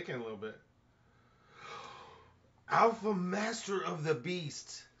 I'm shaking a little bit. Alpha Master of the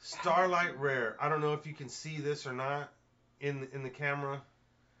Beast. Starlight Rare. I don't know if you can see this or not in the camera,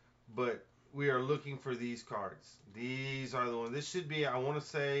 but we are looking for these cards. These are the ones. This should be, I want to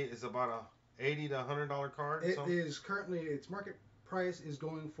say, is about a $80 to $100 card. It is currently, its market price is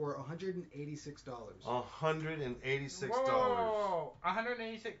going for $186. $186. Whoa,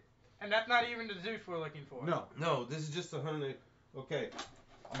 186, and that's not even the Zeus we're looking for. No, this is just 100. Okay,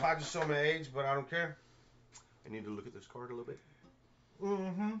 I'm about to show my age, but I don't care. I need to look at this card a little bit.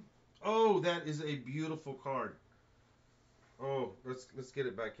 Mm-hmm. Oh, that is a beautiful card. Oh, let's get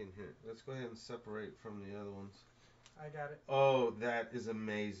it back in here. Let's go ahead and separate from the other ones. I got it. Oh, that is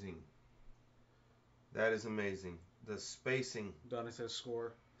amazing. That is amazing. The spacing. Donnie says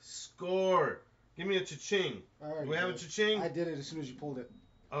score. Score. Give me a cha-ching. Do we have a cha-ching? I did it as soon as you pulled it.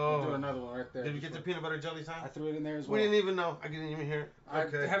 Oh. We'll do another one right there. Did we get the peanut butter jelly time? I threw it in there as well. We didn't even know. I didn't even hear it.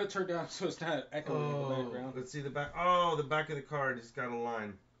 Okay. I have it turned down so it's not echoing in the background. Let's see the back. Oh, the back of the card. It's got a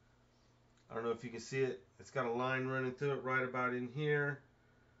line. I don't know if you can see it. It's got a line running through it right about in here.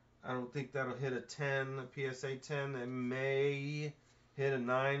 I don't think that'll hit a 10, a PSA 10. It may hit a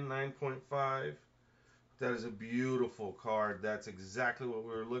 9, 9.5. That is a beautiful card. That's exactly what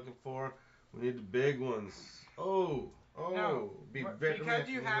we were looking for. We need the big ones. Oh, No, because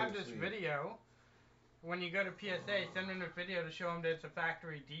you have this sweet. video, when you go to PSA, send them the video to show them that it's a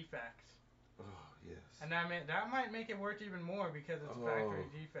factory defect. Oh, yes. And that might make it worth even more because it's a factory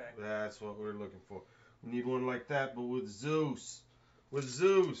defect. That's what we're looking for. We need one like that, but with Zeus. With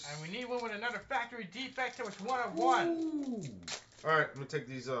Zeus. And we need one with another factory defect, so it's 1 of 1. Alright, I'm going to take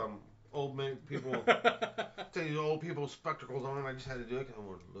these old people, take these old people's spectacles on. I just had to do it because I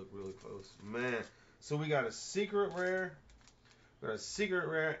want to look really close. Man. So we got a secret rare.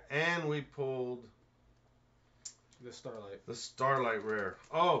 And we pulled the Starlight. The Starlight Rare.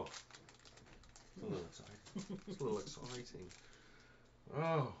 Oh. It's a little exciting. It's a little exciting.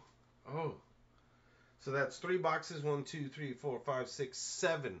 Oh. So that's 3 boxes. 1, 2, 3, 4, 5, 6,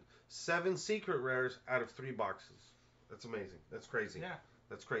 7. 7 secret rares out of 3 boxes. That's amazing. That's crazy. Yeah.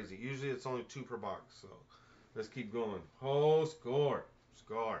 That's crazy. Usually it's only 2 per box. So let's keep going. Oh, score.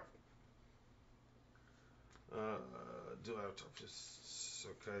 Do I have to just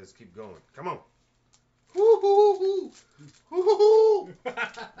okay? Let's keep going. Come on. Woo-hoo-hoo.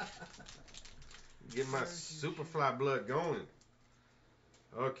 Get my SuperFly blood going.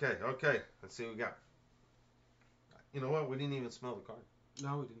 Okay. Let's see what we got. You know what? We didn't even smell the card.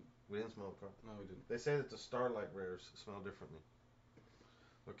 No, we didn't. We didn't smell the card. No, we didn't. They say that the Starlight Rares smell differently.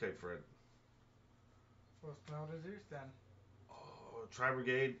 Okay, Fred. We'll smell the Zeus then. Oh,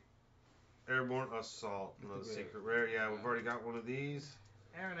 Tri-Brigade. Airborne Assault. Another secret rare. Yeah, we've already got one of these.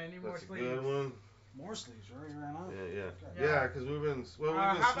 Aaron, I need more That's a sleeves. good one. More sleeves, right? You ran out. Yeah, because we've been how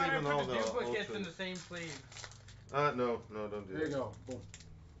about I sleeving all put the the duplicates in ultras. the same sleeve? No, don't do that. There you go. Boom.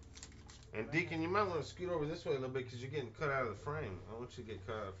 And Deacon, you might want to scoot over this way a little bit because you're getting cut out of the frame. I want you to get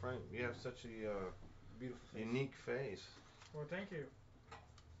cut out of the frame. You have such a Beautiful face. unique face. Well, thank you.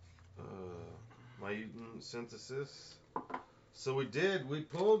 My mutant synthesis. So we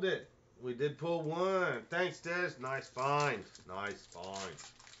pulled it. We did pull one. Thanks, Des. Nice find.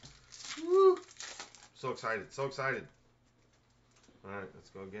 Woo! So excited. All right, let's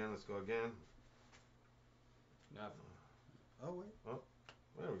go again. Nothing. Oh wait. Oh,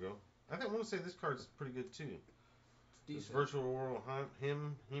 there we go. I want to say this card's pretty good too. This Decent. virtual world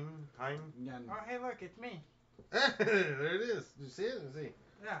him. Yeah. Oh, hey, look, it's me. There it is. Did you see it?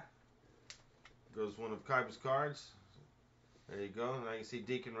 Yeah. Goes one of Kaiba's cards. There you go. Now you can see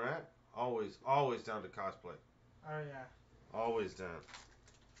Deacon Rat. Always down to cosplay. Oh, yeah. Always down.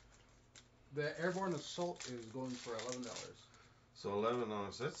 The Airborne Assault is going for $11. So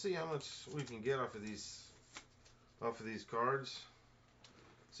 $11. Let's see how much we can get off of these cards.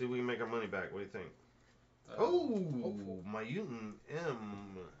 See if we can make our money back. What do you think? Hopeful. My Mutant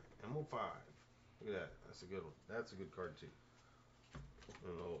M05. Look at that. That's a good one. That's a good card too.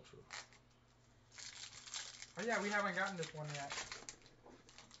 An ultra. Oh, yeah, we haven't gotten this one yet.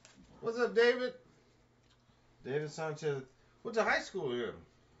 What's up, David? David Sanchez. Went to high school here.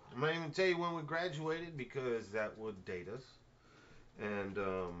 I might even tell you when we graduated because that would date us. And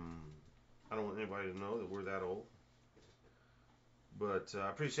I don't want anybody to know that we're that old. But I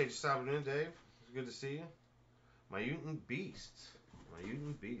appreciate you stopping in, Dave. It's good to see you. My Mutant Beast. Look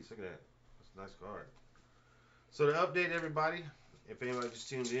at that. That's a nice card. So to update everybody, if anybody just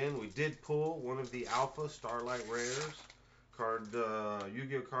tuned in, we did pull one of the Alpha Starlight Rares.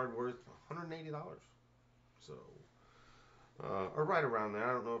 Yu-Gi-Oh card worth $180. So, or right around there.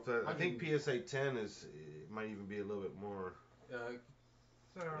 I don't know if that. I think PSA 10 might even be a little bit more.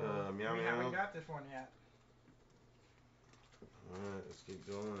 So, meow, we meow. haven't got this one yet. Alright, let's keep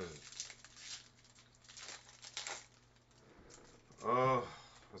going. Oh,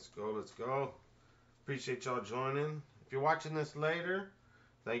 Let's go. Let's go. Appreciate y'all joining. If you're watching this later,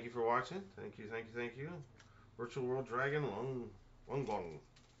 thank you for watching. Thank you. Thank you. Thank you. Virtual World Dragon Long.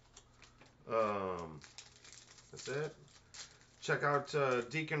 That's it. Check out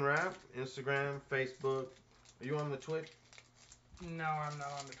Deacon Rap, Instagram, Facebook. Are you on the Twitch? No, I'm not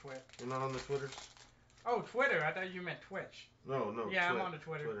on the Twitch. You're not on the Twitters? Oh, Twitter. I thought you meant Twitch. No. Yeah, I'm on the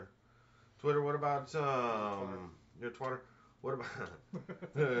Twitter. Twitter. What about your Twitter? What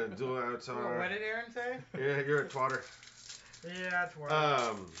about Dual Avatar? What did Aaron say? Yeah, you're a Twitter. Yeah,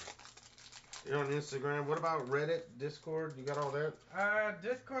 Twitter. You're on Instagram. What about Reddit, Discord? You got all that?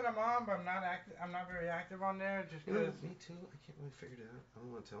 Discord I'm on, but I'm not active. I'm not very active on there, just because. Me too. I can't really figure it out. I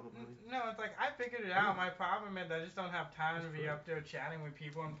don't want to tell nobody. No, it's like I figured it out. My problem is I just don't have time to be up there chatting with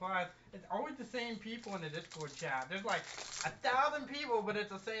people. And plus, it's always the same people in the Discord chat. There's like 1,000 people, but it's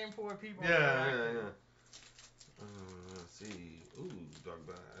the same 4 people. Yeah. Let's see. Ooh, Dog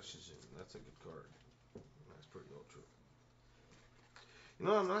Bash. That's a good card. That's pretty ultra. You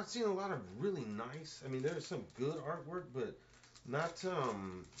know, I'm not seeing a lot of really nice. I mean, there's some good artwork, but not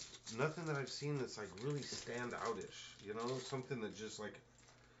nothing that I've seen that's like really stand outish. You know, something that just like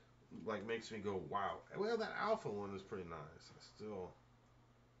makes me go wow. Well, that alpha one is pretty nice. I still.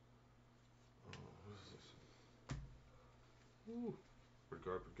 Oh, what is this? Ooh, pretty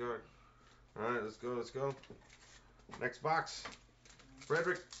good. All right, let's go. Next box,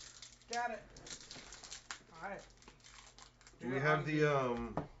 Frederick. Got it. All right. Do we have the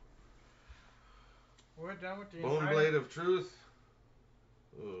We're done with the Bone Blade of Truth?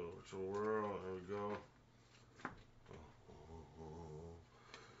 Oh, Virtual World. There we go.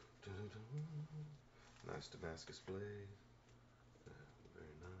 Nice Damascus blade.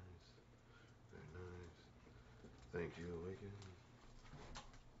 Very nice. Thank you, Awaken.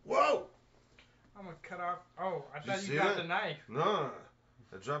 Whoa! I'm gonna cut off. Oh, I Did thought you you see got that? the knife. No,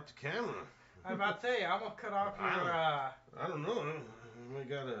 I dropped the camera. I was about to say, I'm gonna cut off your. I don't know. I might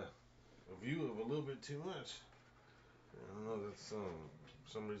got a view of a little bit too much. I don't know. That's for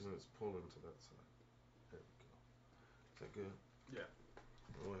some reason it's pulling to that side. There we go. Is that good? Yeah.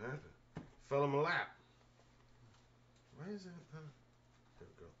 What happened? Fell in my lap. Why is it? There we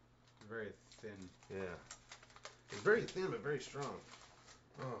go. Very thin. Yeah. It's very thin but very strong.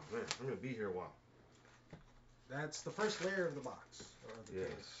 Oh man, I'm gonna be here a while. That's the first layer of the box. Or the Yes.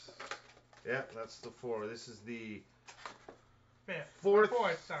 case. Yeah, that's the 4. This is the Fourth,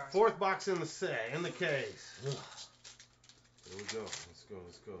 sorry. fourth box in the case. Ugh. There we go. Let's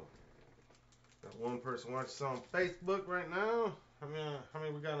go. Got one person watching this on Facebook right now. How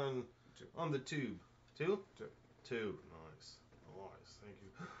many we got on the tube? 2? 2. Nice. Thank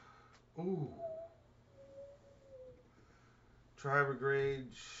you. Ooh.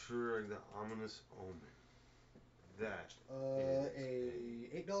 Tribrigade Shrug, the Ominous Omen. That is a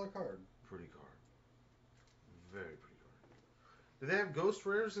 $8 card. pretty card. Very pretty card. Do they have ghost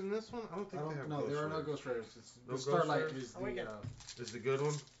rares in this one? I don't think they have. No, ghost there are rares. no ghost rares. It's, No the ghost Starlight rares? is the Is the good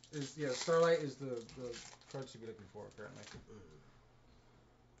one? Starlight is the card to be looking for apparently.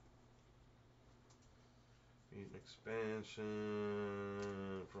 Mutant Expansion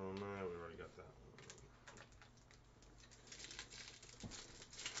from that. We already got that one.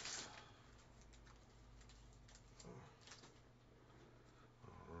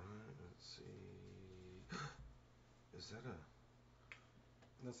 Alright, let's see. Is that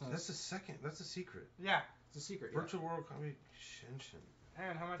That's a second. That's a secret. Yeah. It's a secret. Virtual World Comic Shenshin.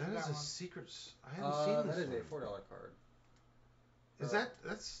 Aaron, how much That is is that a one? secret. I haven't seen this That is one. a $4 card. Is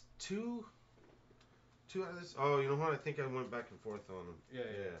that's 2 out of this? Oh, you know what? I think I went back and forth on them. Yeah.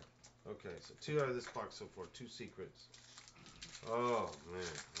 Okay, so 2 out of this box so far. 2 secrets. Oh man,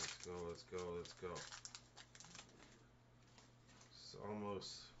 let's go. It's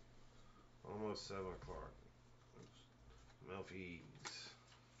almost 7 o'clock. Melfies.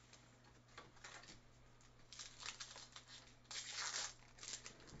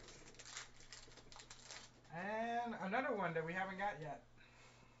 And another one that we haven't got yet.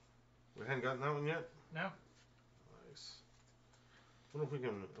 We hadn't gotten that one yet? No. Nice. Wonder if we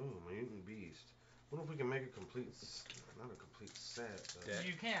can. Oh, Mutant Beast. Wonder if we can make a complete. Not a complete set. But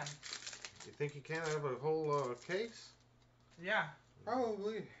You can. You think you can have a whole case? Yeah.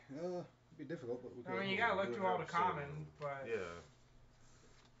 Probably. It'd be difficult, but we could. I mean, you gotta look through all the commons, but. Yeah.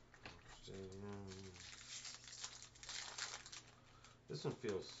 This one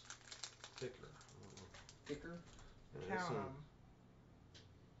feels thicker. Thicker? Yeah, Count them.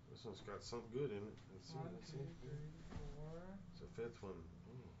 This one's got something good in it. Let's see. 1, Let's 2, see. 3, 4. It's the 5th one.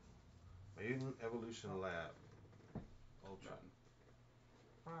 Ooh. Mutant Evolution Lab. Ultra.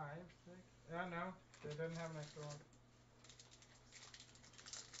 5, 6. No, it doesn't have an extra one.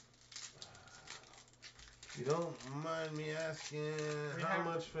 you don't mind me asking how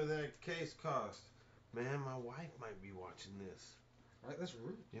much for that case cost? Man, my wife might be watching this. Right, that's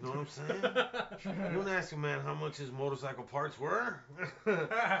rude. You know what I'm saying? You don't ask a man how much his motorcycle parts were.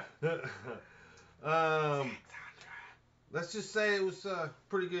 Let's just say it was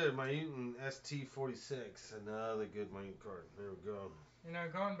pretty good. My Newton ST46, another good Newton card. There we go. You know,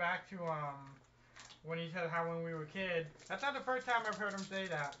 going back to when he said how when we were kids, that's not the first time I've heard him say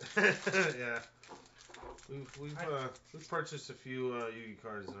that. Yeah, we've purchased a few Yu-Gi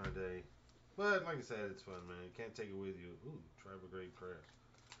cards in our day, but like I said, it's fun, man. You can't take it with you. Ooh, tribal grade crap.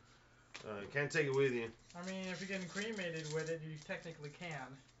 You can't take it with you. I mean, if you're getting cremated with it, you technically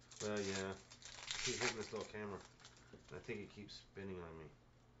can. Well, yeah. Keep hitting this little camera. I think it keeps spinning on me.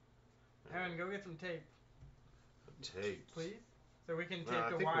 Aaron, go get some tape. Tape. Please? So we can tape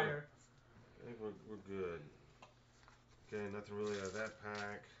the wire. I think we're good. Okay, nothing really out of that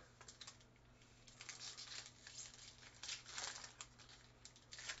pack.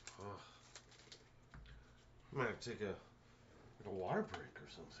 Oh. I might have to take a water break or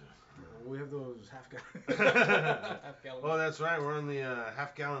something. We have those half-gallon. Oh, that's right. We're on the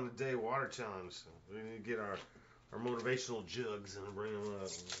half-gallon a day water challenge. So we need to get our motivational jugs and bring them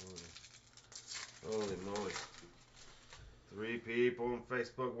up. Holy moly. 3 people on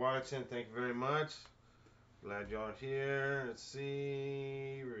Facebook watching. Thank you very much. Glad y'all are here. Let's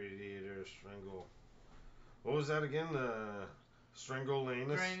see. Radiator Strangle. What was that again?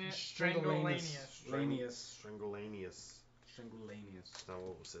 Strangolanus? Strangolanius. Strangolanius. That's not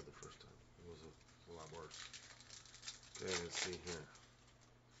what was said the first time. It was a lot worse. Okay, let's see here.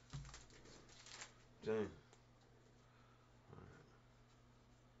 Dang.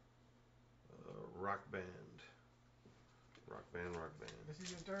 Rock band. Rock band. This is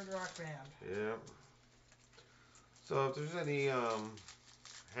your 3rd rock band. Yeah. So if there's any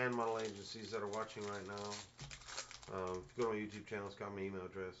hand model agencies that are watching right now, if you go to my YouTube channel, it's got my email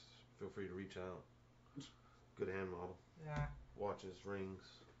address. Feel free to reach out. Good hand model. Yeah. Watches,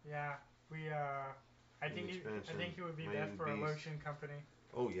 rings. Yeah. I think it would be best for a lotion company.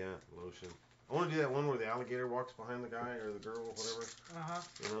 Oh yeah, lotion. I want to do that one where the alligator walks behind the guy or the girl or whatever.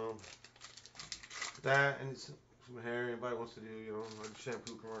 You know. That and some hair. Anybody wants to do, you know, like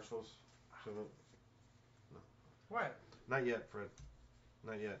shampoo commercials. So, no. What? Not yet, Fred.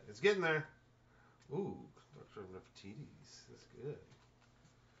 Not yet. It's getting there. Ooh, Dr. Nefertiti's. That's good.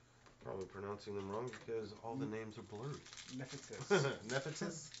 Probably pronouncing them wrong because all the names are blurry.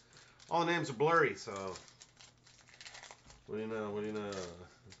 Nefertis. All the names are blurry, so. What do you know?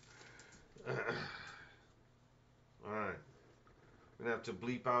 Alright. We're going to have to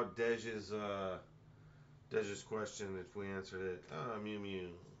bleep out Dej's question if we answered it. Mew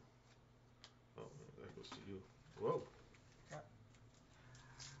Mew. Oh, that goes to you. Whoa.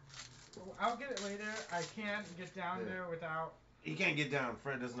 I'll get it later. I can't get down there without... You can't get down.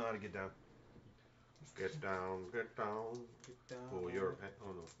 Fred doesn't know how to get down. Get down. Pull your pants.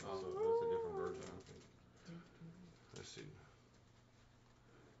 Oh, no. That's a different version, I think. Let's see.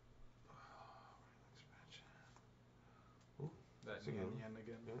 That yen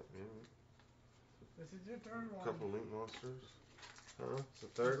again. Yeah. This is your 3rd one. Couple link monsters. Huh? It's the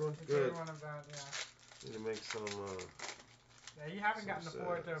 3rd one? The Good. 3rd one of that, yeah. Need to make some, Yeah, you haven't gotten the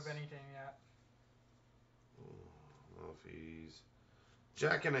 4th of anything yet. Malfeas.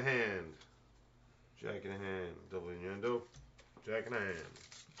 Jack in a hand. Double innuendo. Jack in a hand.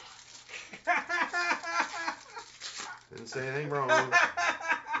 Didn't say anything wrong.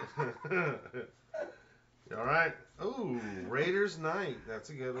 You alright? Ooh, Raiders Knight. That's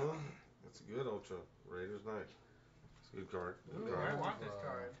a good one. That's a good Ultra. Raiders Knight. It's a good card. Ooh, I want this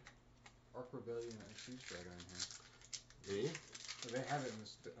card. Arc Rebellion and Siege Dragon in here. Do you? They have it in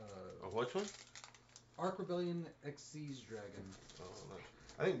this. Which one? Arc Rebellion X Siege Dragon. Oh, no.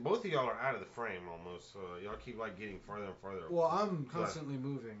 I think both of y'all are out of the frame almost. Y'all keep like getting farther and farther. Well, I'm constantly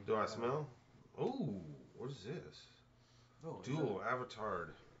moving. Do I smell? Ooh, what is this? Oh, Dual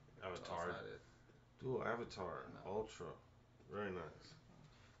Avatar. Avatar. Dual Avatar. No. Ultra. Very nice.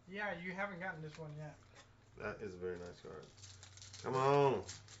 Yeah, you haven't gotten this one yet. That is a very nice card. Come on.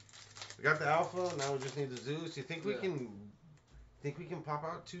 We got the Alpha. Now we just need the Zeus. You think we can? Think we can pop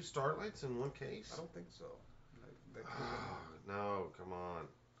out 2 Starlights in one case? I don't think so. No, come on.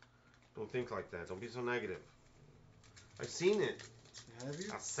 Don't think like that. Don't be so negative. I've seen it. Have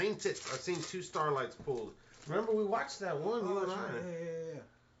you? I've seen it. I've seen 2 Starlights pulled. Remember we watched that one, you and I. Right. Yeah.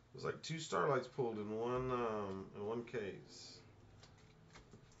 It was like 2 Starlights pulled in one case.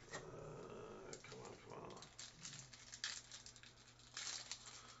 Come on.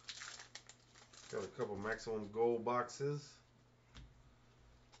 Got a couple maximum gold boxes.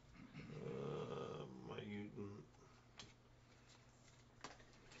 My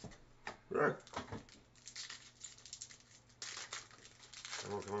Sure.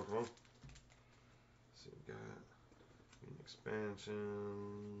 Come on, come on, come on. Let's see what we got. Expansion.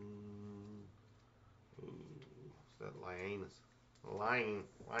 Ooh, what's that? Lioness. All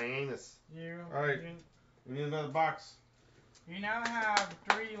right. We need another box. You now have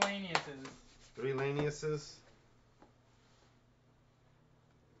 3 Laniuses. 3 Laniuses.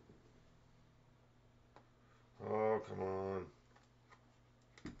 Oh, come on.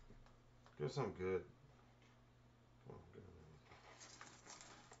 Give something good. Come on, good.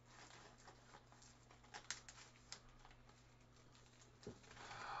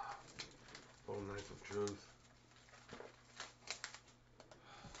 Oh, Knife of Truth.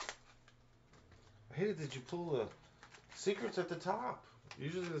 I hated that you pull the secrets at the top.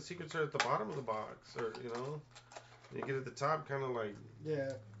 Usually the secrets are at the bottom of the box, or you know, you get at the top, kind of like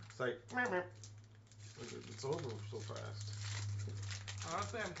it's like it's over so fast.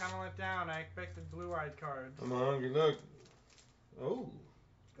 Honestly, I'm kind of let down. I expected blue-eyed cards. I'm hungry. Look. Oh.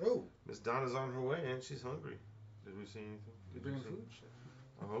 Oh. Miss Donna's on her way, and she's hungry. Did we see anything? You bringing food?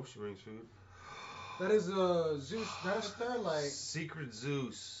 I hope she brings food. That is a Zeus, not a Starlight. Secret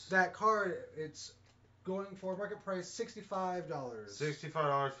Zeus. That card, it's going for market price $65.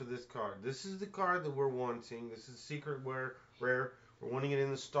 $65 for this card. This is the card that we're wanting. This is secret rare. We're wanting it in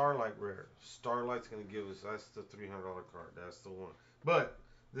the Starlight Rare. Starlight's going to give us, that's the $300 card. That's the one. But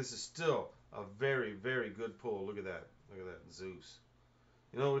this is still a very, very good pull. Look at that. Look at that. Zeus.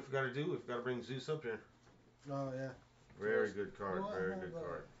 You know what we've got to do? We've got to bring Zeus up here. Oh, yeah. Very good card. Very good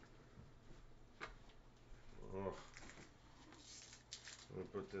card. Oh. Let me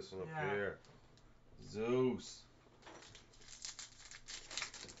put this one up here. Zeus.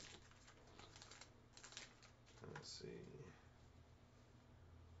 Let's see.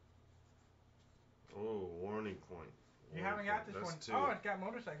 Oh, warning point. You haven't got this one. Two. Oh, it's got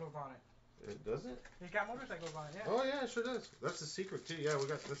motorcycles on it. It does it? It's got motorcycles on it, yeah. Oh yeah, it sure does. That's the secret too. Yeah,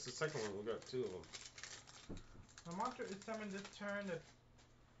 that's the second one. We got 2 of them. The monster is summoned this turn.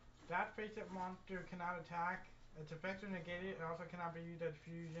 That face-up monster cannot attack. Its effects are negated. It also cannot be used as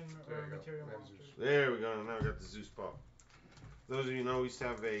fusion or material monsters. There we go. Now we got the Zeus pop. Those of you know, we used to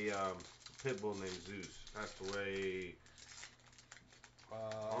have a pit bull named Zeus. Passed away.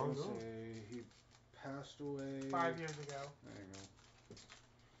 Let's see. He passed away 5 years ago. There you go.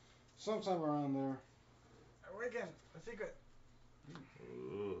 Sometime around there. Wigan, a secret.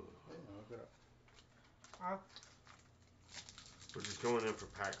 Ooh. I'll We're just going in for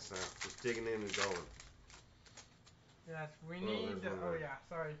packs now. Just digging in and going. Yes, we need. Oh yeah,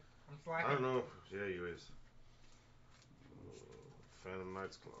 sorry, I'm slacking. I don't know. Yeah, you is. Phantom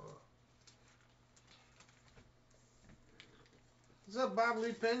Knight's Claw. What's up, Bob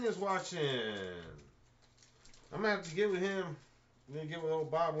Lee Pena's watching? I'm gonna have to get with him. I'm gonna get with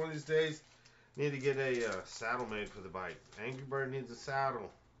old Bob one of these days. Need to get a saddle made for the bike. Angry Bird needs a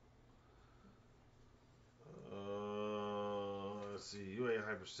saddle. Let's see. UA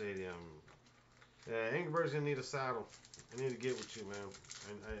Hyper Stadium. Yeah, Angry Bird's gonna need a saddle. I need to get with you, man.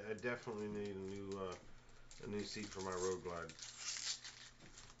 I definitely need a new seat for my Road Glide.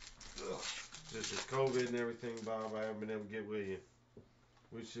 Ugh. Just with COVID and everything, Bob, I haven't been able to get with you.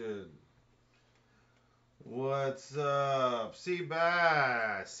 We should. What's up?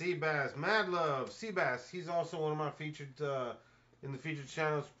 Seabass, mad love. Seabass, he's also one of my featured in the featured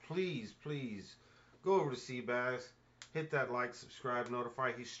channels. Please go over to Seabass. Hit that like, subscribe,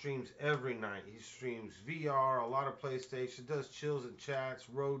 notify. He streams every night. He streams VR, a lot of PlayStation, does chills and chats,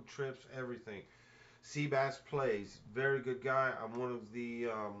 road trips, everything. Seabass plays. Very good guy. I'm one of the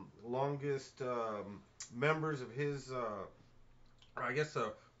longest members of his, or I guess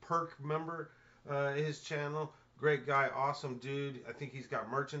a perk member his channel. Great guy, awesome dude. I think he's got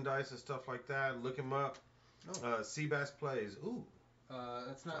merchandise and stuff like that. Look him up. Seabass plays. Ooh.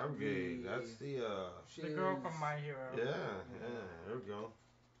 That's not okay. That's the girl from My Hero. Yeah. There we go.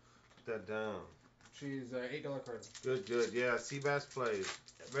 Put that down. She's $8 card. Good. Yeah, Seabass plays.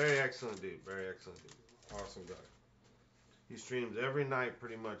 Very excellent dude. Awesome guy. He streams every night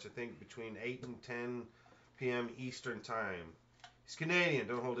pretty much. I think between 8 and 10 p.m. Eastern time. He's Canadian.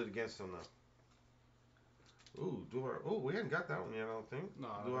 Don't hold it against him though. Ooh, we haven't got that one yet. I don't think.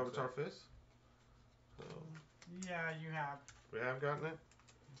 No. Do Avatar Fist? Yeah, you have. We have gotten it.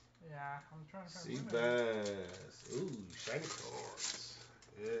 Yeah, I'm trying to find Seabass. Ooh, shiny cards.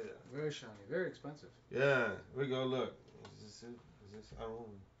 Yeah. Very shiny. Very expensive. Yeah. We go. Look. Is this it? Is this? I don't know.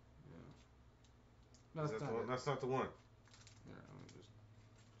 No, Is that the one? That's not the one. Yeah, let me just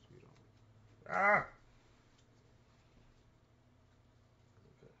speed on. Ah.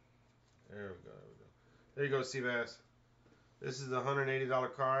 Okay. There we go. There you go, Seabass. This is the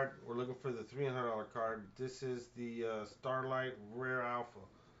 $180 card. We're looking for the $300 card. This is the Starlight Rare Alpha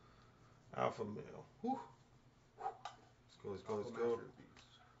Male. Whew. Let's go.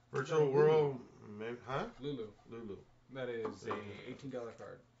 Virtual World, maybe, huh? Lulu. That is a $18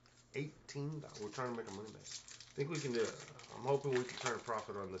 card. $18. We're trying to make a money back. I think we can do it. I'm hoping we can turn a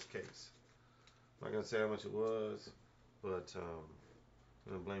profit on this case. I'm not gonna say how much it was, but I'm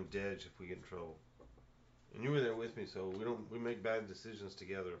gonna blame Dej if we get in trouble. And you were there with me, so we make bad decisions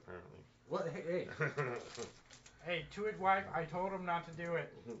together apparently. What? Hey. Hey, to his wife, I told him not to do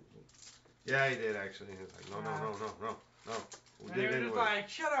it. Yeah, he did actually. He was like, no. We And did he it was anyway. just like,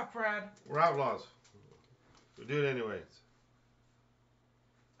 shut up, Fred. We're outlaws. We do it anyways.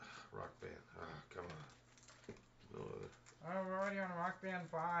 Rock Band. Come on. No other. Oh, we're already on Rock Band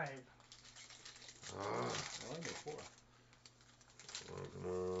 5. I like it 4. Come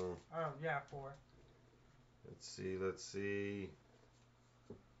on. Oh, yeah, 4. Let's see.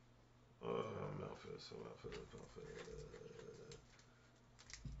 Memphis.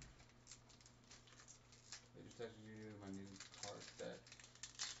 They just texted you my new card deck.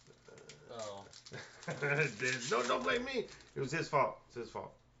 No, don't blame me. It was his fault. It's his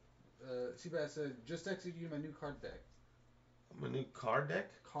fault. Seabass said, just texted you my new card deck. My new card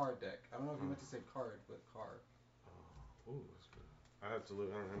deck? Card deck. I don't know if you meant to say card, but card. Oh, that's good. I have to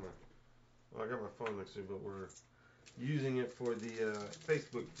look. I don't have my. Well, I got my phone next to me, but we're using it for the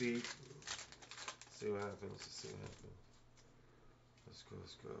Facebook feed. Let's see what happens.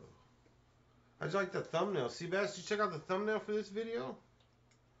 Let's go. How'd you like the thumbnail? Seabass, did you check out the thumbnail for this video?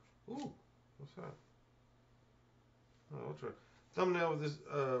 Ooh, what's that? Oh, what's right? Thumbnail of this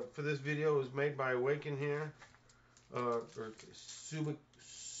for this video was made by Awaken here. Or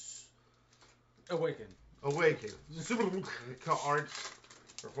Awaken. Super Arts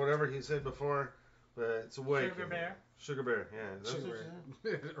or whatever he said before, but it's Awaken. Sugar Bear, yeah.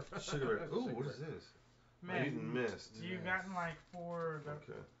 That's Sugar Bear. Ooh, what is this? Missed. You've gotten like 4.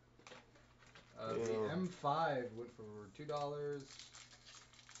 Okay. The M5 went for $2.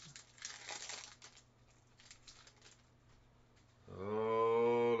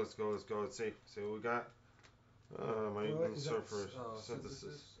 Oh, let's go. Let's see what we got. My Surfer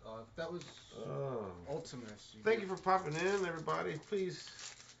synthesis. That was Ultimus. Thank you for popping in, everybody. Please,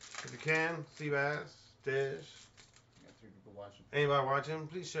 if you can, Seabass, Dej. Got 3 people watching. Anybody watching,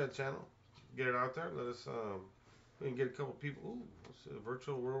 please share the channel. Get it out there. Let us, we can get a couple people. Ooh, what's it?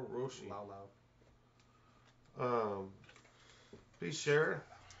 Virtual World Roshi. Loud. Please share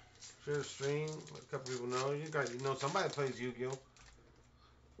the stream. Let a couple people know. You know somebody that plays Yu-Gi-Oh.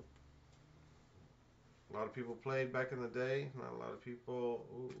 A lot of people played back in the day. Not a lot of people.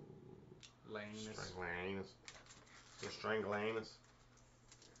 Ooh. Stranglanus.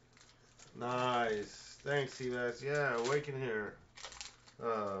 Nice. Thanks, Seabass. Yeah, Awaken here.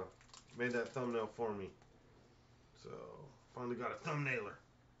 Made that thumbnail for me. So, finally got a thumbnailer.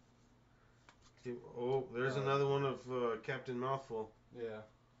 Oh, there's another one of Captain Mouthful. Yeah.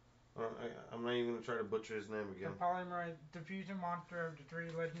 I'm not even going to try to butcher his name again. The Polymerite Diffusion Monster of the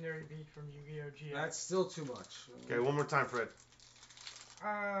 3 legendary beasts from Yu-Gi-Oh! GX. That's still too much. Okay, one more time, Fred.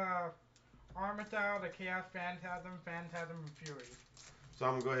 Armithal, the Chaos Phantasm, and Fury. So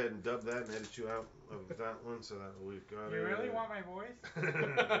I'm going to go ahead and dub that and edit you out of that one so that we've got You really want my voice?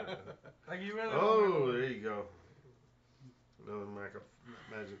 Like, you really want my Oh, voice? there you go. No, magic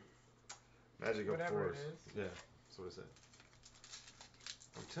of Whatever force. it is. Yeah, that's what I said.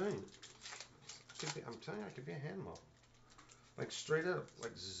 I'm telling you, I could be a hand model. Like straight up,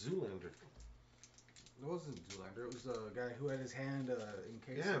 like Zoolander. It wasn't Zoolander. It was the guy who had his hand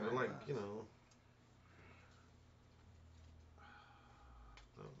encased. Yeah, but like, you know.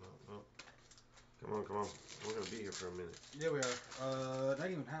 No. Come on. We're going to be here for a minute. Yeah, we are. Not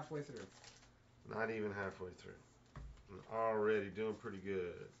even halfway through. Not even halfway through. And already doing pretty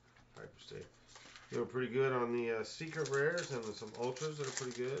good. Hyperstate. Doing pretty good on the secret rares and some ultras that are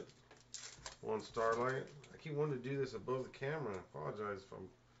pretty good. One Starlight. I keep wanting to do this above the camera. I apologize if I'm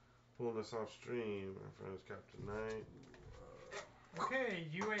pulling this off stream. My friend is Captain Knight. Okay,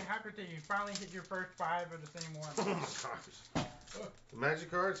 UA Hyperstate, you finally hit your first 5 of the same one. Oh my gosh. The magic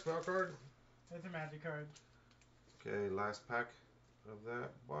card, spell card. It's a magic card. Okay, last pack of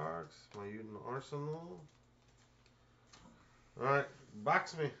that box. My Uden Arsenal. Alright,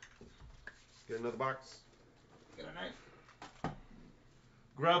 box me. Get another box. Get a knife.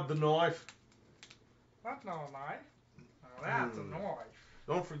 Grab the knife. That's not a knife. Oh, that's a knife.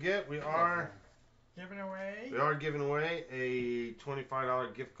 Don't forget, we are giving away a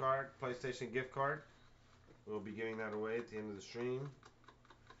 $25 gift card, PlayStation gift card. We'll be giving that away at the end of the stream.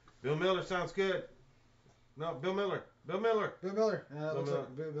 Bill Miller sounds good. No, Bill Miller. Bill Miller. Bill Miller. Bill Looks Miller.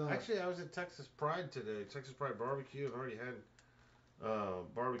 like Bill Miller. Actually, I was at Texas Pride today. Texas Pride barbecue. I've already had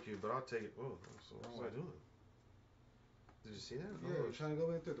barbecue, but I'll take it. Oh, so what was I doing? Did you see that? Yeah, you're trying to go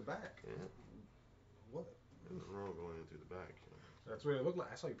in through the back. Yeah. What? There's nothing wrong going in through the back. That's what it looked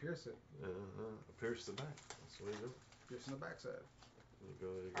like. I saw you pierce it. Pierce the back. That's the way you go. Piercing the backside. There you go.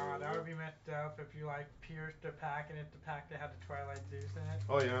 There you go. Oh, that would be messed up if you like pierced a pack and it's the pack that had the Twilight Zeus in it.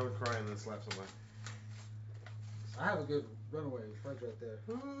 Oh yeah, I would cry and then slap somebody. I have a good runaway fudge right there.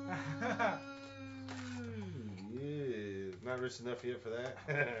 Yeah, not rich enough yet for that.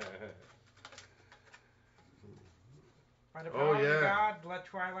 By the power of God, let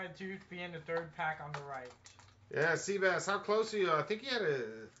Twilight Zeus be in the third pack on the right. Yeah, Seabass, how close are you? I think he had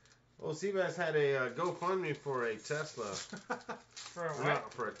Seabass had a GoFundMe for a Tesla. For a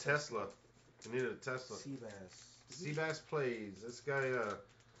what? For a Tesla. He needed a Tesla. Seabass plays. This guy,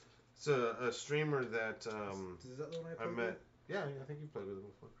 it's a streamer that Is that the one I met. Yeah, I think you played with him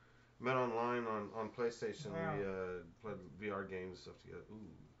before. Met online on PlayStation. Wow. We played VR games and stuff together.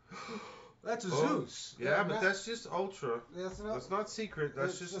 Ooh. That's a Zeus. Yeah, but that's just Ultra. That's not secret.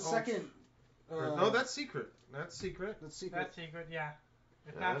 That's just the Ultra. second. No, that's secret. That's secret. That's secret. That's secret, yeah.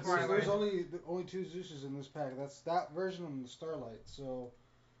 It's Yeah, not that's Twilight. There's only two Zeuses in this pack. That's that version and the Starlight. So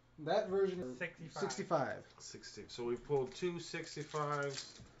that version is 65. 60. So we pulled two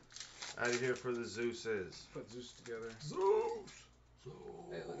 65s out of here for the Zeuses. Put Zeus together. Zeus.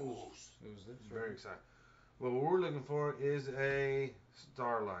 It was this. Very exciting. Well, what we're looking for is a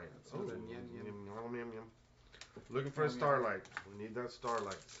Starlight. Yum. Looking for a Starlight. We need that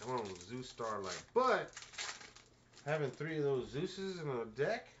Starlight. Come on, Zeus Starlight. But having three of those Zeuses in a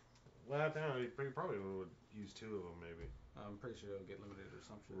deck, well, I think you probably would use two of them maybe. I'm pretty sure it'll get limited or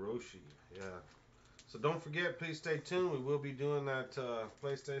something. Roshi, yeah. So don't forget, please stay tuned. We will be doing that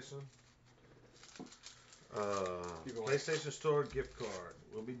PlayStation Store gift card.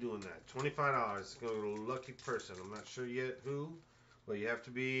 We'll be doing that. $25. It's going to go to a lucky person. I'm not sure yet who, but you have to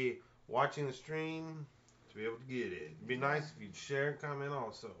be watching the stream to be able to get it. It'd be nice if you'd share and comment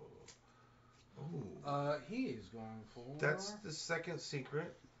also. Ooh. He is going for. That's the second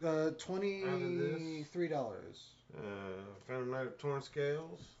secret. $23. Phantom Knight of Torn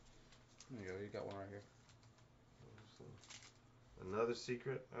Scales. There you go. You got one right here. Another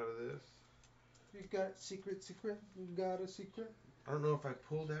secret out of this. You got secret. You got a secret. I don't know if I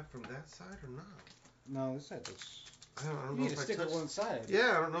pulled that from that side or not. No, this side looks. I don't You know need if to I stick with one side.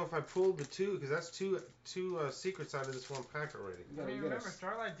 Yeah, I don't know if I pulled the two because that's two secrets out of this one pack already. I mean, remember,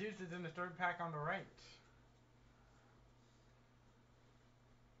 Starlight Zeus is in the third pack on the right.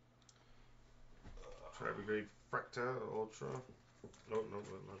 Tribrigade Fracta Ultra. No,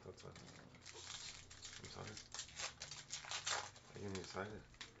 not that side. I'm sorry. I'm getting excited.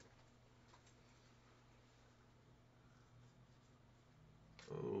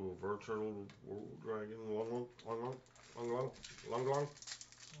 Oh, Virtual World Dragon. Long.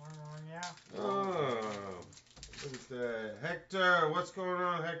 Yeah. Oh, look at that. Hector, what's going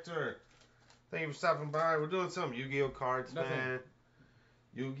on, Hector? Thank you for stopping by. We're doing some Yu-Gi-Oh cards, man.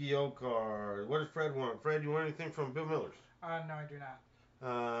 Yu-Gi-Oh card. What does Fred want? Fred, you want anything from Bill Miller's? No, I do not.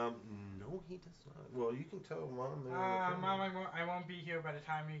 No, he does not. Well, you can tell Mom. Mom, I won't be here by the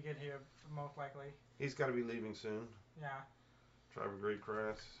time you get here, most likely. He's got to be leaving soon. Yeah. Tribrigade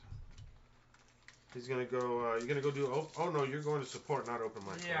Crass. He's gonna go. You're gonna go do. Oh no, you're going to support, not open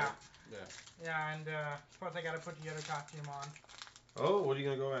mic. Yeah. Right? Yeah. Yeah, and plus I gotta put the other costume on. Oh, what are you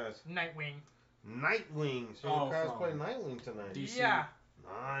gonna go as? Nightwing. Nightwing. So you cosplay Nightwing tonight. DC. Yeah.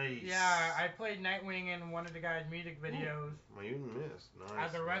 Nice. Yeah, I played Nightwing in one of the guys' music videos. Well, you missed. Nice.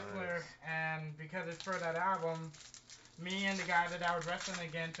 As a wrestler, and because it's for that album, me and the guy that I was wrestling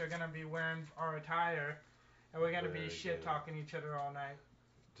against are gonna be wearing our attire, and we're gonna be shit talking each other all night.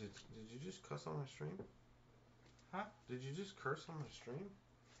 Did you just cuss on my stream? Huh? Did you just curse on my stream?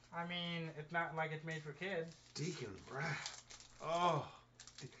 I mean, it's not like it's made for kids. Deacon Brad. Oh.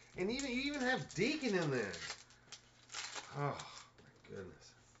 And you even have Deacon in there. Oh, my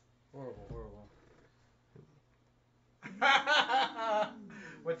goodness. Horrible.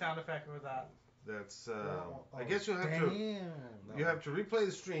 What sound effect was that? That's I guess you'll have to replay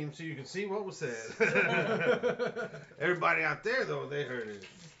the stream so you can see what was said. Everybody out there though, they heard it.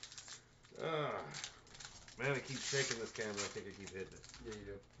 Man, I keep shaking this camera. I think I keep hitting it. Yeah, you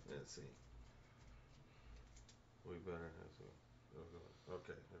do. Let's see. We better have some.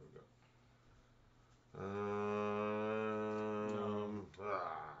 Okay, there we go.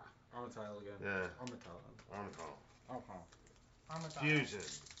 Armitile again. Yeah. Armitile. Fusion.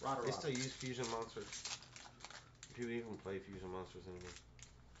 Rada. They still use Fusion Monsters. Do you even play Fusion Monsters anymore?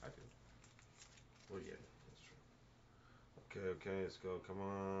 I do. Well, yeah. Okay, let's go. Come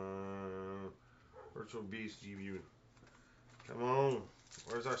on. Virtual Beast GBU. Come on.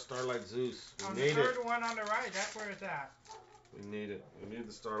 Where's our Starlight Zeus? On We the need third it. one on the right, that's where it's at. We need it. We need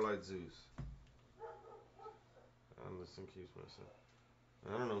the Starlight Zeus. And this thing keeps missing.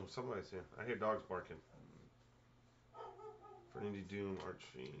 I don't know. Somebody's here. I hear dogs barking. Fernity Doom,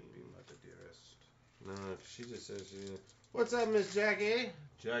 Archfiend. Like the dearest. No, she just says she. What's up, Miss Jackie?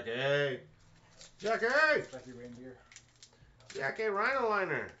 Jackie. Jackie. Jackie Reindeer. Jackie Rhino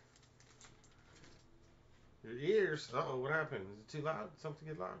Liner. Your ears. Uh-oh, what happened? Is it too loud? Something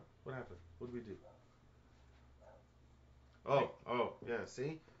get loud? What happened? What did we do? Oh, yeah,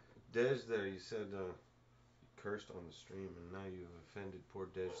 see? Dej there, you said you cursed on the stream, and now you've offended poor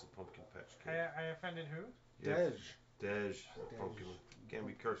Dej the Pumpkin Patch Kid. I offended who? Yeah, Dej. Dej the Pumpkin. Can't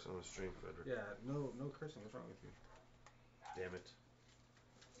be cursed on the stream, Frederick. Yeah, no cursing. What's wrong with you? Damn it.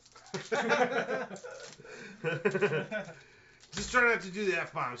 Just try not to do the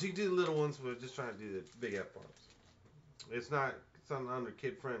F-bombs. You can do the little ones, but just try to do the big F-bombs. It's not under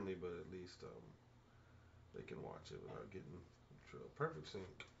kid friendly, but at least they can watch it without getting perfect sync.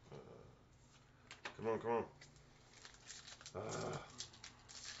 Come on.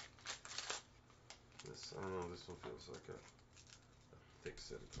 This, I don't know, this one feels like a thick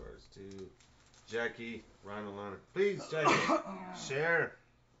set of cards too. Jackie, Rhino Liner. Please, Jackie, share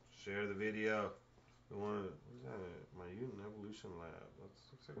the video. We want to, what's that? My Mutant Evolution Lab. That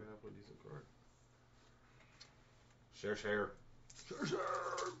looks like a halfway decent card. Share.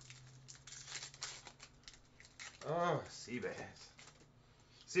 Oh, Seabass.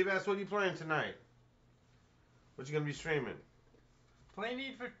 Seabass, what are you playing tonight? What you gonna be streaming? Play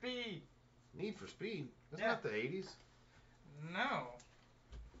Need for Speed. Need for Speed? That's Yeah. not the 80s. No.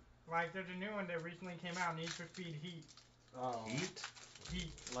 Like, there's a new one that recently came out, Need for Speed Heat. Oh. Heat?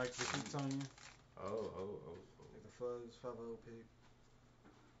 Heat. Like the heat's on you. Oh. Like the fuzz, 5-0 pig.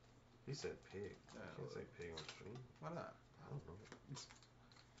 He said pig. Yeah, I can't say pig on stream. Why not? I don't know.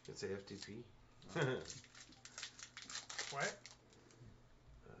 It's say FTP. What? Let's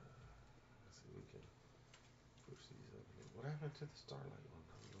see, we can push these up again. What happened to the Starlight one? I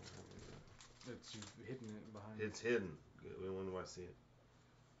don't know what happened to that. It's hidden it behind. It's hidden. Good. When do I see it?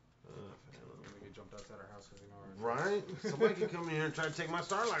 We get jumped outside our house because we know our Right? Somebody can come in here and try to take my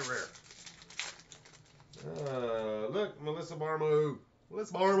Starlight Rare. Look, Melissa Barmo.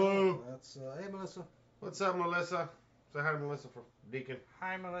 Melissa Barmo. That's hey Melissa. What's up, Melissa? Say hi to Melissa for Deacon.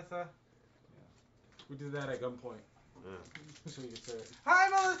 Hi, Melissa. We did that at gunpoint. Yeah. So you could say it. Hi,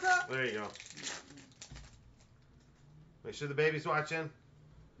 Melissa! There you go. Make sure the baby's watching.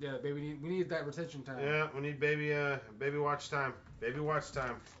 Yeah, baby, we need that retention time. Yeah, we need baby watch time. Baby watch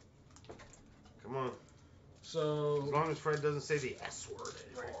time. Come on. So As long as Fred doesn't say the S word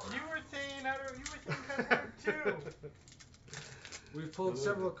anymore. You were saying that word too. We've pulled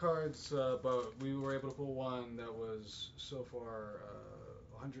several cards, but we were able to pull one that was so far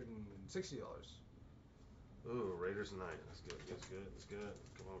 $160. Ooh, Raiders Night. That's good.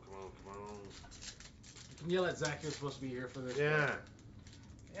 Come on. You can yell at Zach. You're supposed to be here for this. Yeah.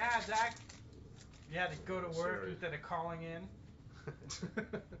 Yeah, Zach. You had to go to work Sorry. instead of calling in. I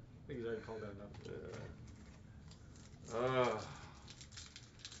think he's already called that enough.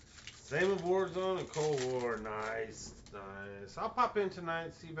 Same with Warzone and Cold War. Nice. I'll pop in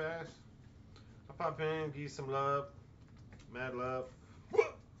tonight, Seabass. I'll pop in, give you some love. Mad love.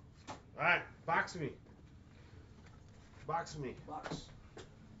 Alright, box me. Box.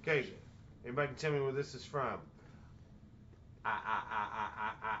 Okay, anybody can tell me where this is from?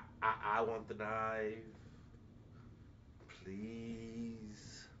 I want the knife.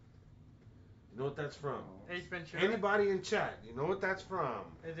 Please. You know what that's from? Ace Ventura. Anybody in chat, you know what that's from?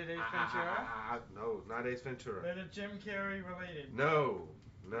 Is it Ace Ventura? No, not Ace Ventura. Is it Jim Carrey related? No.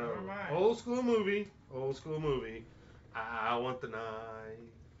 Never mind. Old school movie. I want the knife.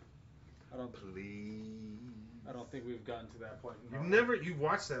 Please. I don't think we've gotten to that point. You've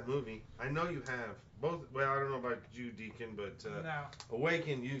watched that movie. I know you have. Both, well, I don't know about you, Deacon, but No.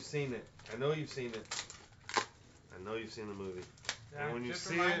 Awaken, you've seen it. I know you've seen it. I know you've seen the movie. Yeah, And when you just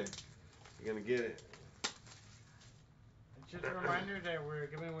see it, you're going to get it. Just a reminder that we're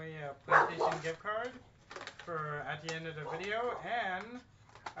giving away a PlayStation gift card for at the end of the video, and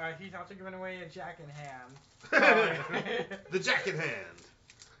he's also giving away a Jack in Hand. The Jack in Hand.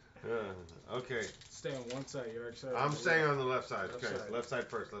 Okay. Stay on one side. You're excited. I'm staying on the left side. Left Okay, side. left side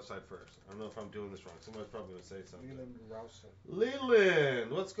first. I don't know if I'm doing this wrong. Somebody's probably going to say something. Leland Rouser.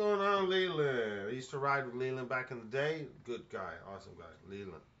 Leland, what's going on, Leland? I used to ride with Leland back in the day. Good guy, awesome guy,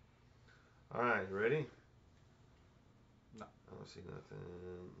 Leland. All right, you ready? No. I don't see nothing.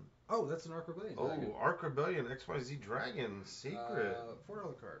 Oh, that's an Arc Rebellion dragon. Oh, Arc Rebellion XYZ Dragon Secret.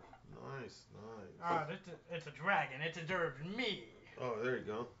 $4 card. Nice, nice. Ah, it's a dragon. It deserves me. Oh, there you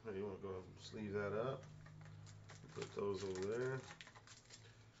go. Hey, you want to go ahead and sleeve that up? Put those over there.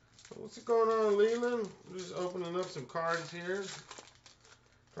 What's going on, Leland? We're just opening up some cards here.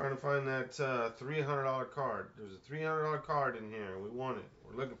 Trying to find that $300 card. There's a $300 card in here. We want it.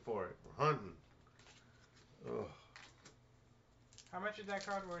 We're looking for it. We're hunting. Oh. How much is that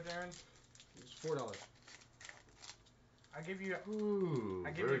card worth, Aaron? It's $4. I give you. Ooh,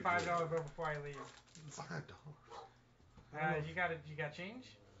 I give you $5 before I leave. $5. You got change?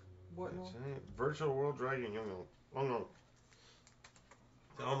 What? No? Virtual World Dragon. Oh no.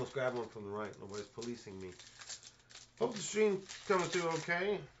 I almost grabbed one from the right. Nobody's policing me. Hope the stream's coming through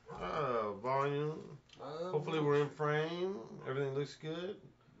okay. Volume. Hopefully we're in frame. Everything looks good.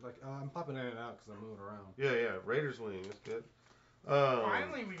 Like I'm popping in and out because I'm moving around. Yeah. Raiders winning. That's good.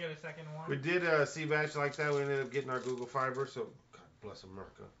 Finally, we get a second one. We did see batch like that. We ended up getting our Google Fiber. So God bless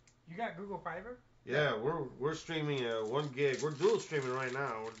America. You got Google Fiber? Yeah, we're streaming 1 gig. We're dual streaming right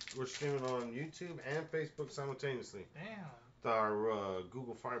now. We're streaming on YouTube and Facebook simultaneously. Damn. Our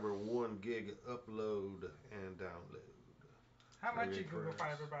Google Fiber 1 gig upload and download. How much is Google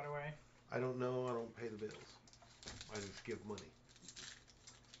Fiber, by the way? I don't know. I don't pay the bills. I just give money.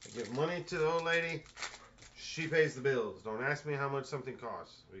 I give money to the old lady. She pays the bills. Don't ask me how much something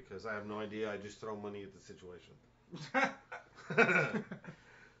costs because I have no idea. I just throw money at the situation.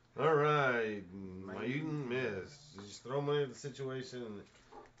 All right, mutant miss. You just throw money at the situation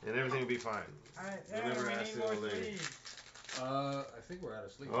and everything will be fine. We need more sleeves. I think we're out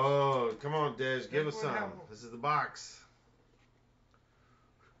of sleep. Oh, come on, Des. Give us some. This is the box.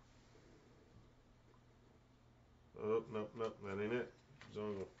 Oh, nope. That ain't it.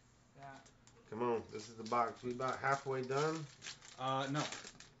 Zongo. Yeah. Come on. This is the box. We about halfway done? No.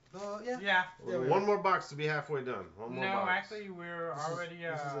 Yeah. Yeah. One more box to be halfway done. One more box. No, actually, we're already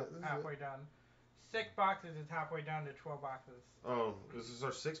halfway done. 6 boxes is halfway done to 12 boxes. Oh, this is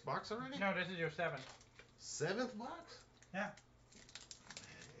our 6th box already? No, this is your 7th. 7th box? Yeah.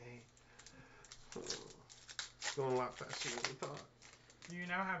 Hey. It's going a lot faster than we thought. You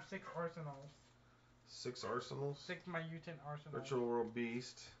now have 6 arsenals. 6 arsenals? 6 mutant arsenals. Virtual World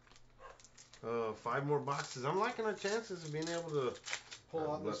Beast. 5 more boxes. I'm liking our chances of being able to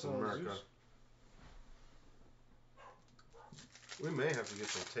pull out this America. Zeus. We may have to get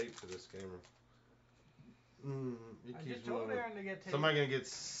some tape for this gamer. I just told Aaron to get tape. Somebody gonna get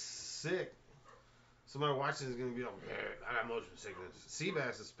sick. Somebody watching is gonna be like, I got motion sickness.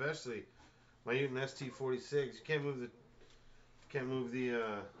 Seabass especially. My Mutant ST46. You can't move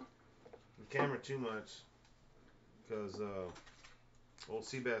the camera too much because old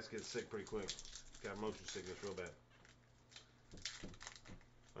Seabass gets sick pretty quick. Got motion sickness real bad.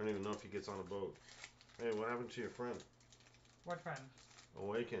 I don't even know if he gets on a boat. Hey, what happened to your friend? What friend?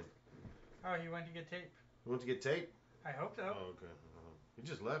 Awaken. Oh, he went to get tape. You want to get tape? I hope so. Oh, okay. He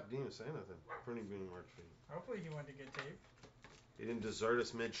just left. Didn't even say nothing. Pretty being March feed. Hopefully he went to get tape. He didn't desert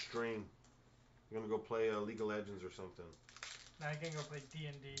us midstream. You're gonna go play League of Legends or something. Now he can go play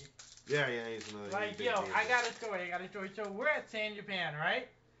D&D. Yeah, he's another. Like, yo, I got a story. So we're at San Japan, right?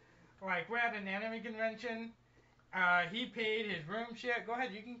 Like, we're at an anime convention. He paid his room share. Go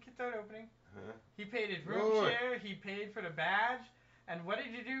ahead, you can start opening. Huh? He paid his room share. He paid for the badge. And what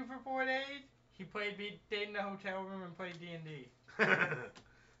did you do for 4 days? He stayed in the hotel room and played D&D.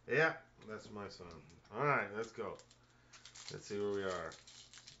 Yeah, that's my son. All right, let's go. Let's see where we are.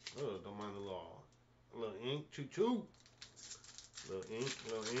 Oh, don't mind the law. A little ink, choo-choo. Little ink.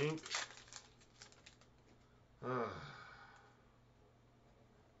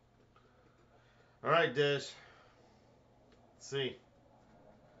 All right, Dish. Let's see.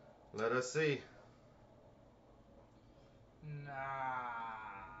 Let us see. Nah.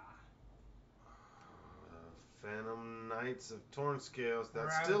 Phantom Knights of Torn Scales.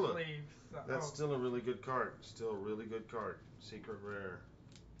 That's Sleeves. Still a really good card. Still a really good card. Secret rare.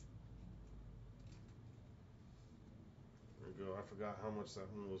 There we go. I forgot how much that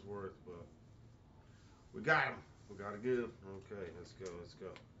one was worth, but we got him. We got it good. Okay, let's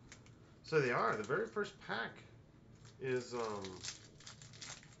go. So they are. The very first pack is the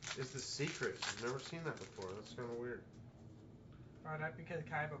secret. I've never seen that before. That's kind of weird. Oh, that's because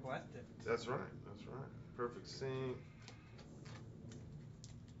Kaiba blessed it. That's right. Perfect sync.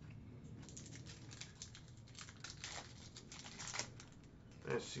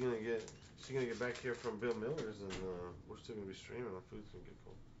 And she's gonna get back here from Bill Miller's, and we're still gonna be streaming. Our food's gonna get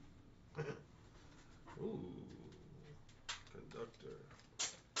cold. Ooh, conductor.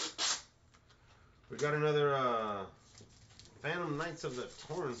 We got another Phantom Knights of the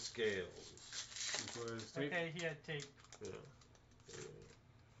Torn Scales. Okay, he had tape. Yeah. Let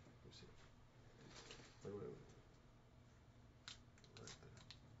me see. Wait. Right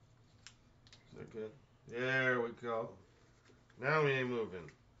there. Is that good? There we go. Now we ain't moving.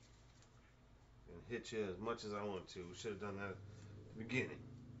 And hit you as much as I want to. We should have done that at the beginning.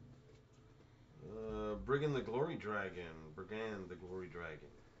 Brigand the Glory Dragon.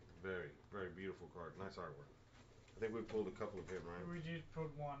 Very, very beautiful card. Nice artwork. I think we pulled a couple of him, right? We just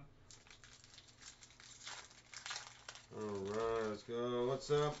pulled one. Alright, let's go. What's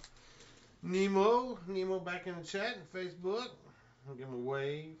up? Nemo back in the chat and Facebook. I'll give him a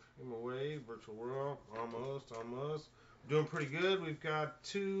wave. Virtual world. Almost. Doing pretty good. We've got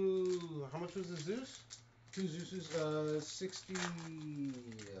two. How much was the Zeus? Two Zeuses, 60.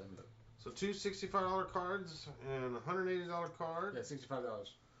 So two $65 cards and $180 card. Yeah,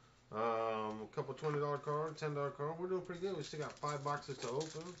 $65. A couple $20 card, $10 card. We're doing pretty good. We still got 5 boxes to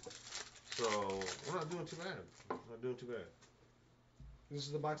open. So we're not doing too bad. This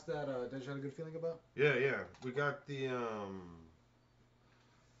is the box that Dej had a good feeling about? Yeah. We got the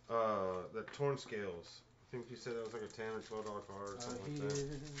Torn Scales. I think you said that was like a $10 or $12 card or something like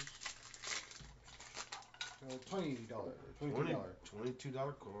that. $22. $22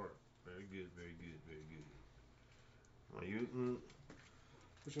 card. Very good. My Uten.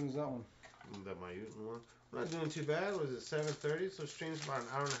 Which one is that one? That my Uten one. We're not doing too bad. Was it 7:30? So stream's about an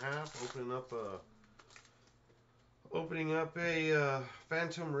hour and a half. Opening up a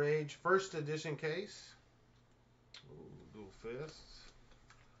Phantom Rage first edition case. Ooh, dual fists.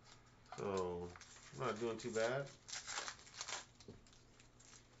 So we're not doing too bad.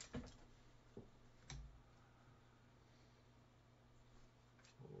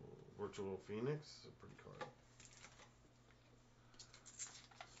 Virtual Phoenix, a pretty card.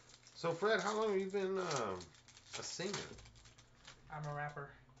 So Fred, how long have you been a singer? I'm a rapper.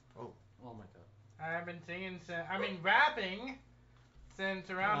 Oh my god. I've been singing rapping since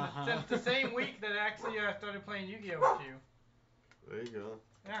since the same week that I actually started playing Yu-Gi-Oh with you. There you go.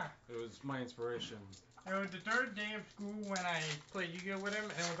 Yeah. It was my inspiration. It was the third day of school when I played Yu-Gi-Oh with him,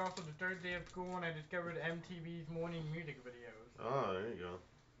 and it was also the third day of school when I discovered MTV's morning music videos. Oh, there you go.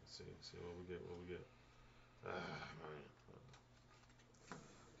 See what we get.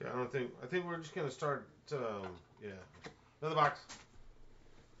 Man. Okay, I think we're just gonna start. Another box.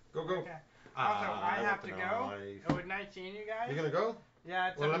 Go. Okay. Also, I have to go. It was nice seeing you guys. You gonna go? Yeah.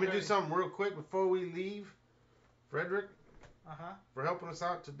 It's well, let me do 7:30. something real quick before we leave. Frederick, Uh-huh. for helping us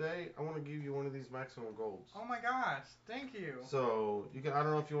out today, I want to give you one of these maximum golds. Oh my gosh, thank you. So you can. I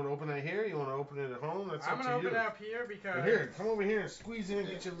don't know if you want to open that here. You want to open it at home. That's I'm up to gonna you. open it up here because. But here, come over here and squeeze in and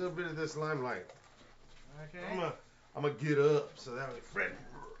get you a little bit of this limelight. Okay. I'm gonna get up so that way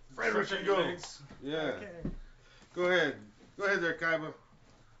Frederick can go. Yeah. Okay. Go ahead there, Kaiba.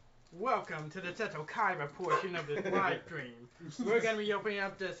 Welcome to the Seto Kaiba portion of this live stream. We're going to be opening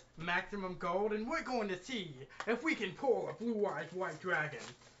up this maximum gold, and we're going to see if we can pull a blue-eyed white dragon.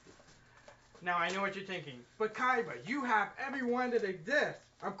 Now, I know what you're thinking, but Kaiba, you have every one that exists.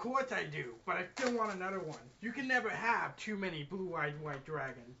 Of course I do, but I still want another one. You can never have too many blue-eyed white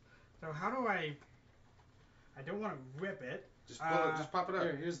dragons. So how do I don't want to rip it. Just pull it. Just pop it up.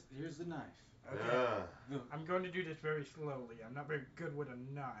 Here's the knife. Okay. Yeah. I'm going to do this very slowly. I'm not very good with a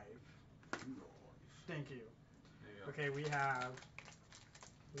knife. Thank you. Okay, we have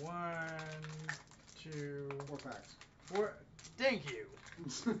 1, 2, 4 packs. 4. Thank you.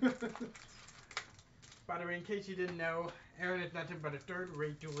 By the way, in case you didn't know, Aaron is nothing but a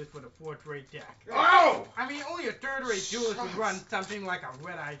third-rate duelist with a fourth-rate deck. Oh! I mean, only a third-rate duelist would run something like a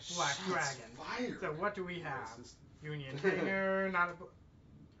red-eyed black dragon. Fired. So what do we have? Union Hanger,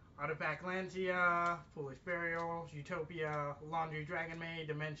 Artifact Lancia, Foolish Burial, Utopia, Laundry Dragon Maid,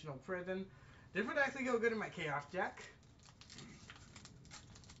 Dimensional Prison. This would actually go good in my Chaos deck.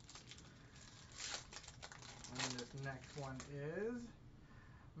 And this next one is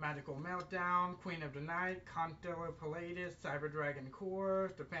Magical Meltdown, Queen of the Night, Constellar Palladius, Cyber Dragon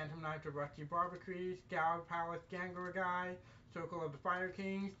Core, the Phantom Knight of Rusty Barbecue, Scout Palace Gangor Guy, Circle of the Fire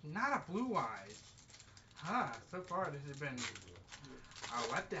Kings, not a Blue Eyes. So far this has been a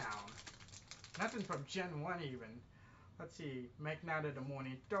letdown. Nothing from Gen 1 even. Let's see. Knight of the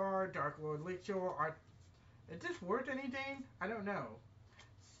Morning Star, Dark Lord Lakeshore, Is this worth anything? I don't know.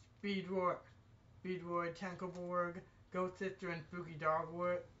 Speedroid, Tankoborg, Ghost Sister, and Spooky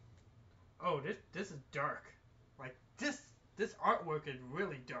Dogwood. Oh, this is dark. Like, this artwork is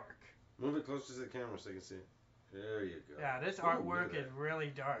really dark. Move it closer to the camera so you can see it. There you go. Yeah, this artwork is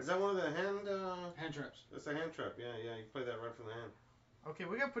really dark. Is that one of the hand traps? That's a hand trap. Yeah. You can play that right from the hand. Okay,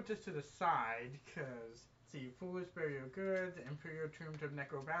 we're gonna put this to the side because see, Foolish Burial Goods, Imperial Tombs of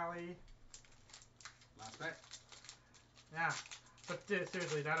Necro Valley. Last bet. Yeah, but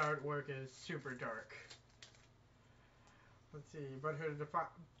seriously, that artwork is super dark. Let's see, Brotherhood of the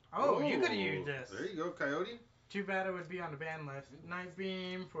Oh, you could have used this. There you go, Coyote. Too bad it would be on the ban list.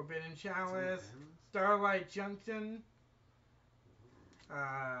 Nightbeam, Forbidden Chalice, Starlight Junction,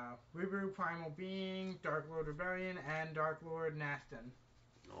 Reboot Primal Being, Dark Lord Rebellion, and Dark Lord Naston.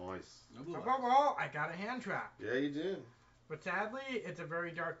 Nice. Above all, I got a hand trap. Yeah, you did. But sadly, it's a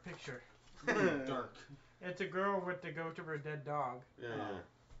very dark picture. Dark. It's a girl with the ghost of her dead dog. Yeah, yeah.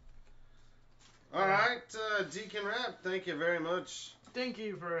 All right, Deacon Rap, thank you very much. Thank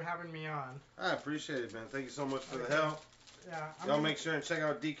you for having me on. I appreciate it, man. Thank you so much for the help. Yeah. Y'all make sure and check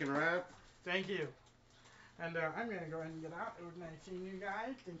out Deacon Rap. Thank you. And I'm going to go ahead and get out. It was nice seeing you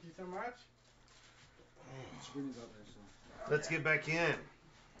guys. Thank you so much. Screen's out there, so. Let's get back in.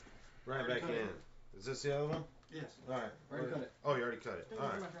 Right back in. Is this the other one? Yes. All right. Already cut it. Oh, you already cut it. Thank All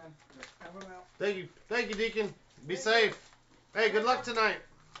you, right. my friend. Have a well. Thank you. Thank you, Deacon. Be safe. Hey, good luck tonight.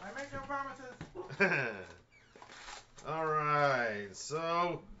 I make no promises. All right.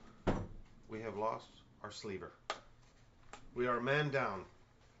 So, we have lost our sleever. We are a man down.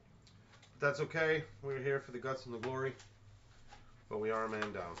 That's okay. We're here for the guts and the glory. But we are a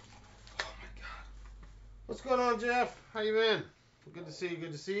man down. Oh, my God. What's going on, Jeff? How you been? Good to see you.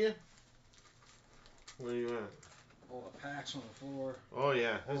 Good to see you. Where you at? All the packs on the floor. Oh,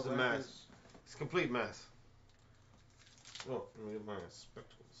 yeah. This All is a mess. It's a complete mess. Oh, let me get my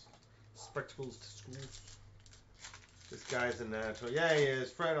spectacles. Spectacles to school. This guy's a natural. Yeah, he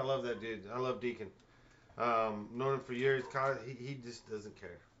is. Fred, I love that dude. I love Deacon. Known him for years. He just doesn't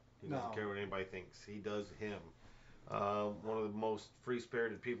care. He doesn't care what anybody thinks. He does him. One of the most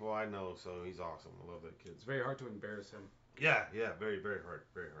free-spirited people I know, so he's awesome. I love that kid. It's very hard to embarrass him. Yeah, very, very hard.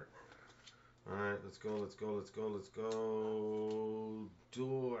 Very hard. All right, let's go.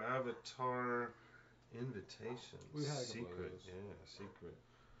 Dual avatar invitation. We had a couple secret. of those. Yeah, secret.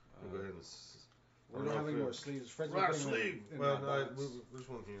 We'll go ahead and. We don't have any more sleeves. Fred's Right, putting them sleeve. in Well, my no, box. there's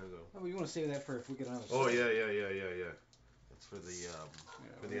one here though. Oh, you want to save that for if we get another. Oh set. yeah. That's for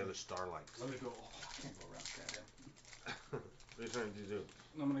the other Starlight. Let me go. Oh, I can't go around that. What are you trying to do?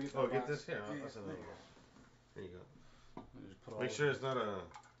 I'm gonna get. Oh, the get box. this here. Yeah, That's another one. There you go. Just put all Make of sure them. it's not a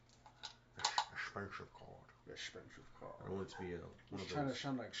expensive card. Expensive I car. don't want it to be one I'm of trying to those.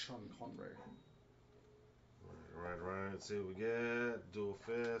 sound like Sean Connery. Right. Let's see what we get. Dual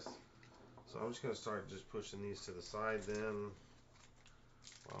fist. So I'm just gonna start just pushing these to the side then.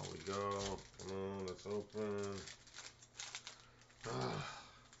 While we go. Come on, let's open.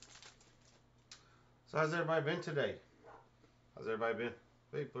 So how's everybody been today? How's everybody been?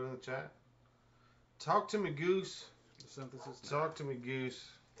 Hey, put it in the chat. Talk to me, Goose. The synthesis. Talk to me,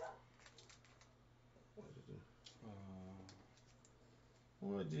 Goose.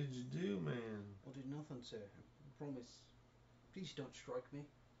 What did you do, man? I did nothing, sir. I promise. Please don't strike me.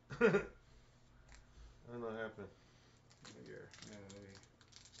 I don't know what happened. Maybe.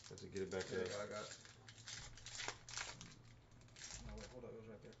 Have to get it back There up. you go, I got it. No, wait, hold on. It was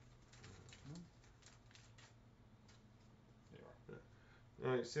right there. There you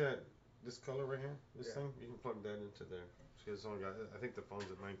are. Alright, see that? This color right here? This Yeah. thing? You can plug that into there. It's only got, I think the phone's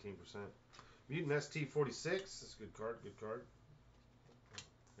at 19%. Mutant ST46. That's a good card.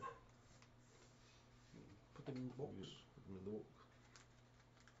 Put them in the box.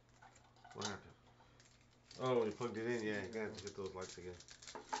 What happened? Oh, when you plugged it in, yeah, you're gonna have to hit those lights again.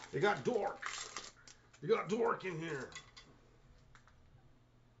 You got dork! You got dork in here!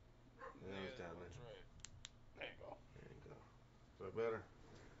 Yeah, it's down there. That's right. There you go. There you go. Is that better?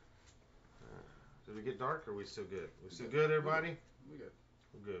 Did we get dark or are we still good? We still good, everybody? We good.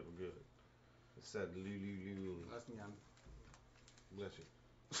 We're good. It's that Lulu. That's me on. Bless you.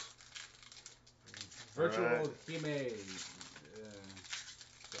 Virtual Alright. Hime.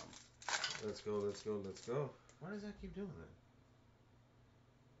 Let's go. Why does that keep doing that?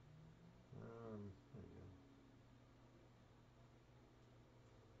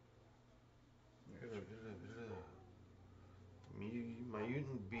 There you go.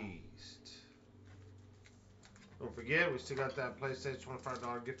 Mutant Beast. Don't forget, we still got that PlayStation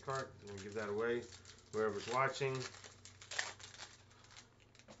 $25 gift card. We'll give that away. Whoever's watching.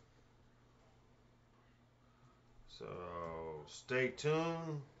 So stay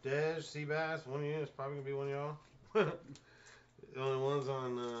tuned. Dej, Seabass, one of you. It's probably gonna be one of y'all. The only ones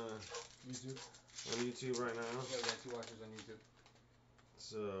on YouTube right now. Yeah, we got 2 watchers on YouTube.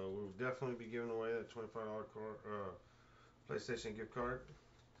 So we'll definitely be giving away that $25 PlayStation gift card.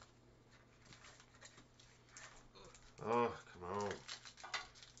 Oh,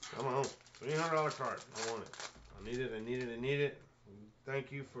 come on. $300 card. I want it. I need it. I need it. I need it.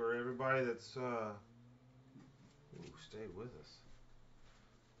 Thank you for everybody that's stayed with us.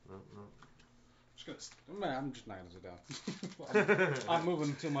 No. I'm just not gonna sit down. I'm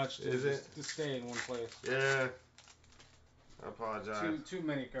moving too much to stay in one place. Yeah. I apologize. Too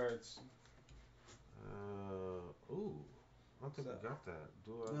many cards. Ooh. I don't think we got that.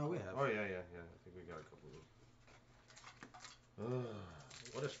 No, we have. Oh, yeah. I think we got a couple of them.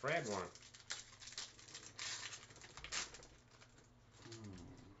 What does Fred want?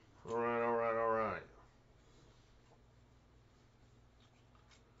 All right.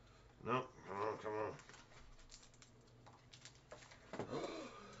 No, come on.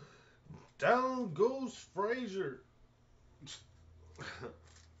 Down goes Frazier.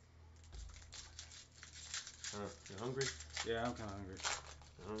 You hungry? Yeah, I'm kind of hungry.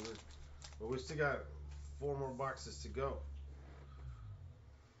 You hungry? Well, we still got 4 more boxes to go.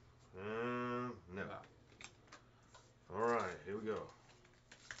 No. All right, here we go.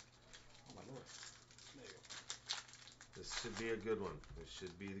 Oh my lord. There you go. This should be a good one. This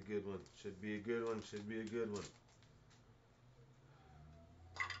should be the good one. Should be a good one. Should be a good one.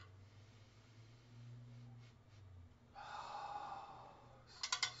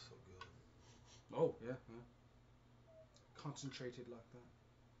 So good. Oh, yeah. Concentrated like that.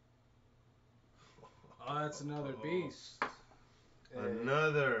 Oh, that's another beast.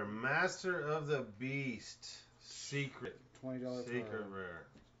 Another Master of the Beast. Secret. $20 Secret card. rare.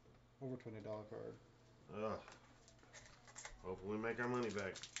 Over $20 card. Ugh. Hopefully we make our money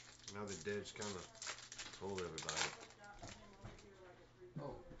back. Now that Dedge kind of told everybody.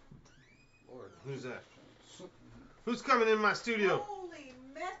 Oh, Lord. Who's that? Who's coming in my studio? Holy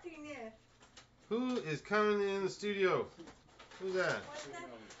messiness. Who is coming in the studio? Who's that? What the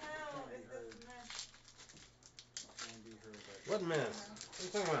hell is this mess? What mess?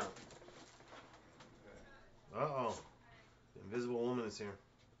 What are you talking about? Uh-oh. The invisible woman is here.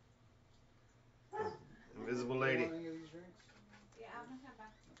 Invisible lady. Yeah, I'm gonna come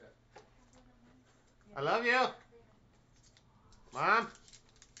back. Okay. I love you. Mom?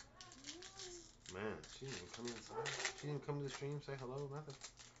 Man, she didn't even come inside. She didn't come to the stream, say hello, nothing.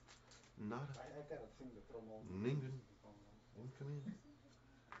 Nada. I got a thing to throw them all. Ningen. Didn't come in.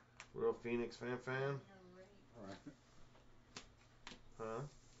 Real Phoenix fan. Alright. Huh?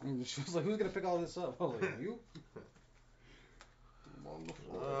 She was like, who's gonna pick all this up? I was like, you?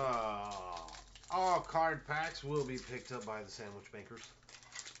 All card packs will be picked up by the sandwich makers.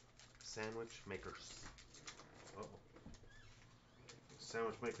 Uh-oh.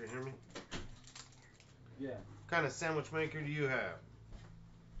 Sandwich maker, hear me? Yeah. What kind of sandwich maker do you have?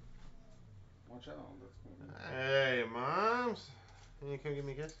 Watch out. That's cool. Hey, moms. Can you come give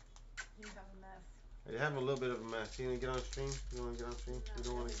me a kiss? You have a mess. I have a little bit of a mess. You wanna get on stream? You wanna get on stream?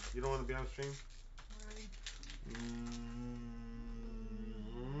 No, You don't wanna be on stream?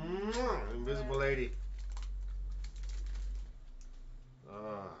 Invisible lady.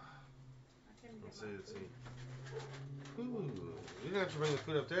 Let's see. Ooh, you don't have to bring the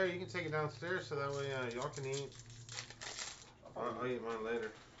food up there. You can take it downstairs so that way y'all can eat. I'll eat mine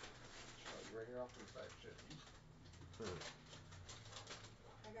later. Right here off to the side, shit.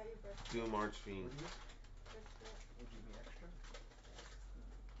 I got you brisket. Doom Archfiend. Brisket. Would you be extra?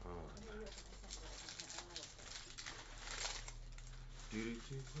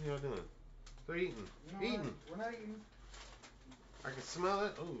 What are y'all doing? They're eating. Eating. We're not eating. I can smell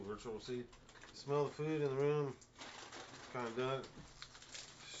it. Oh, virtual see. Smell the food in the room. Kind of done.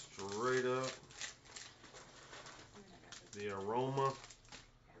 Straight up. The aroma.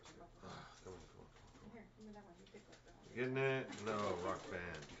 Come on. Here, give me that one. You pick up that one. Getting it? No, Rock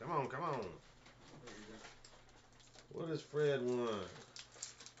Band. Come on. What does Fred want?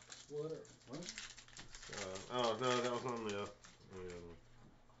 What? Oh, no, that was on the other one.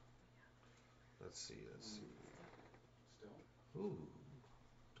 Let's see. Still? Ooh.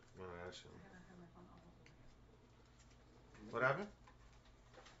 What happened?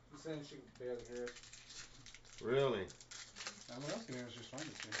 He's saying she could barely hear it. Really? Everyone else can hear us just fine.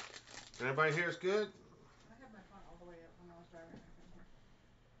 Can everybody hear us good? I had my phone all the way up when I was driving. I couldn't hear.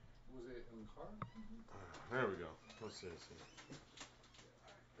 Was it in the car? There we go. Let's see.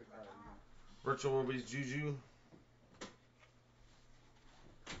 Alright. Virtual Orbeez Juju.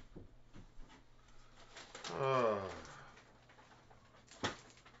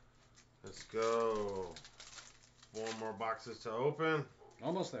 Let's go. 4 more boxes to open.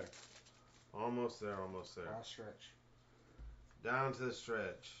 Almost there. Almost there. Last stretch. Down to the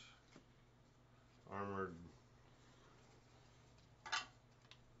stretch. Armored.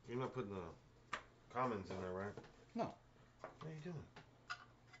 You're not putting the commons in there, right? No. What are you doing?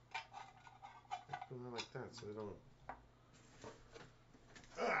 Put them like that so they don't.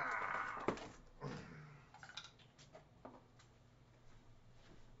 Ah.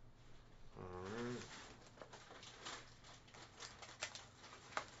 Alright.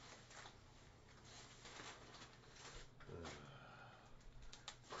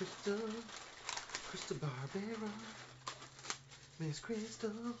 Crystal Barbera, Miss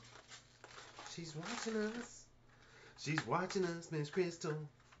Crystal, she's watching us. She's watching us, Miss Crystal.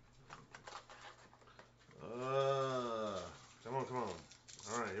 Come on.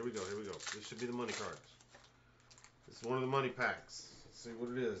 Alright, here we go. This should be the money cards. This is one of the money packs. Let's see what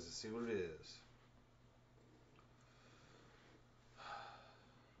it is.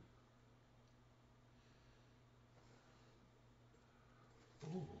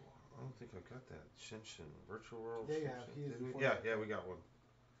 Ooh, I don't think I got that. Shinshin, Virtual World. Yeah, Shinshin. Yeah, we got one.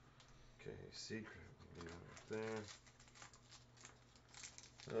 Okay, secret. Right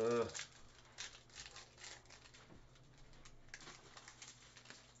there.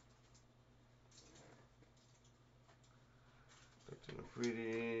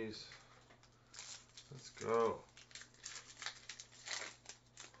 Freedies. Let's go.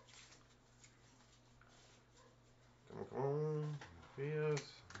 Come on.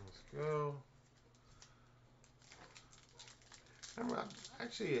 Let's go.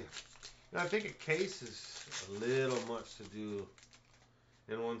 Actually, I think a case is a little much to do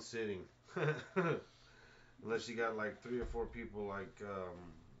in one sitting. Unless you got like 3 or 4 people, like,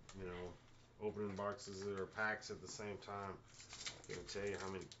 opening boxes or packs at the same time. I can't tell you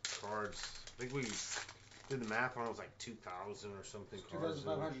how many cards. I think we did the math on it. It was like 2,000 or something cards.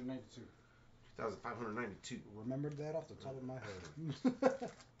 2,592. 2,592. Remembered that off the top of my head.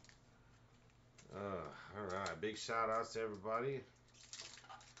 Alright, big shout outs to everybody.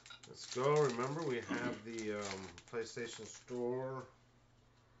 Let's go. Remember, we have the PlayStation Store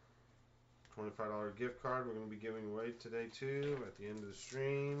 $25 gift card we're going to be giving away today too at the end of the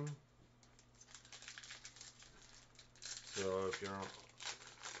stream. So if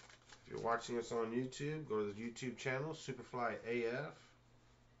you're watching us on YouTube, go to the YouTube channel SuperFlyAF.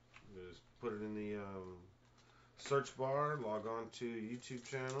 Just put it in the search bar, log on to YouTube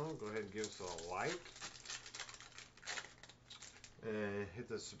channel, go ahead and give us a like, and hit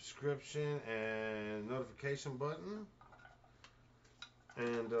the subscription and notification button,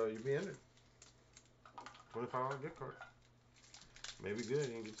 and you'll be entered. $25 gift card. Maybe good.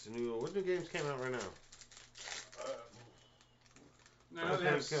 You can get some new. What new games came out right now? I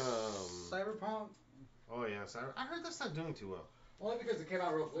think Cyberpunk. Oh yeah, I heard that's not doing too well. Only because it came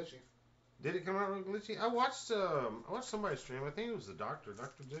out real glitchy. Did it come out real glitchy? I watched somebody stream. I think it was the Dr.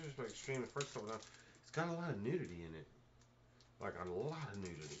 Disrespect stream the first couple times. It's got a lot of nudity in it. Like a lot of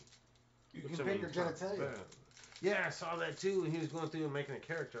nudity. You can paint your genitalia. Yeah, I saw that too. And he was going through and making a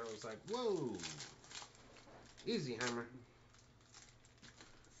character. I was like, whoa. Easy, Hammer.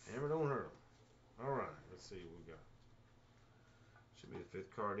 Hammer don't hurt him. Alright, let's see what we got. Should be the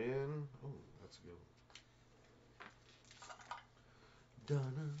 5th card in. Oh, that's a good one.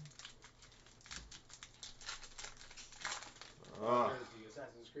 Donna. There's the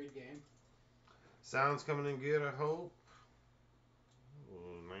Assassin's Creed game. Sound's coming in good, I hope.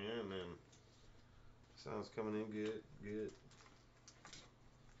 Oh, man. Sound's coming in good.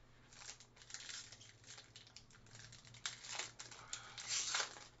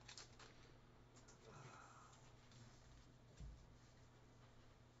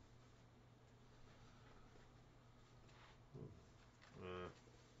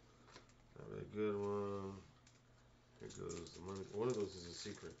 Not a good one. Here goes the money. One of those is a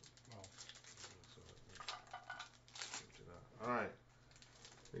secret. Oh. Alright.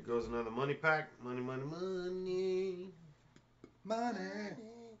 Here goes another money pack. Money. Money.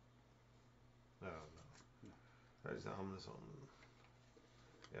 No. That is the ominous omen.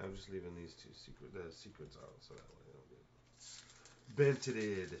 Yeah, I'm just leaving these secrets out so that way they don't get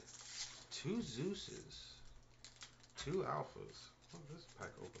bented. 2 Zeuses. 2 alphas. Oh, this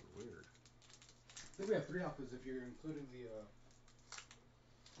pack opened weird. I think we have 3 alphas if you're including the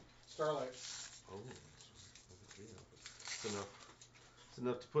Starlight. Oh, 3 alphas. It's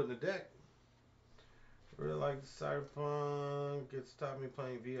enough to put in the deck. Really like Cyberpunk. It's stopped me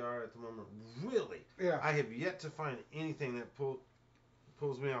playing VR at the moment. Really? Yeah. I have yet to find anything that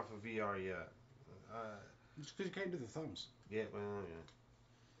pulls me off of VR yet. It's because you can't do the thumbs. Yeah, well, yeah.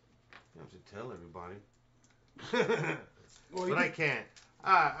 You have to tell everybody. Well, but I can't.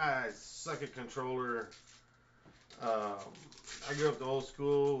 I suck at controller. I grew up the old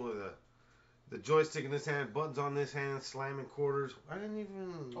school with the joystick in this hand, buttons on this hand, slamming quarters. I didn't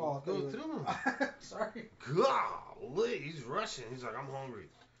even go through them. Sorry. Golly, he's rushing. He's like, I'm hungry.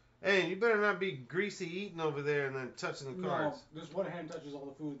 Hey, you better not be greasy eating over there and then touching the cards. No, this one hand touches all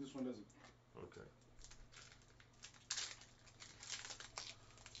the food. This one doesn't. Okay.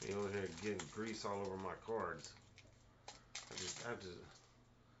 You over here getting grease all over my cards. I have to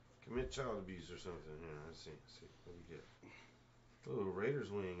commit child abuse or something here. Let's see. What do we get? Oh,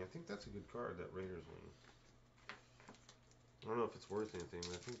 Raiders wing. I think that's a good card, that Raiders wing. I don't know if it's worth anything,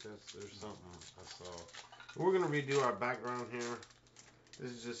 but I think there's something I saw. We're gonna redo our background here.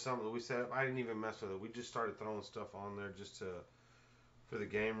 This is just something that we set up. I didn't even mess with it. We just started throwing stuff on there just for the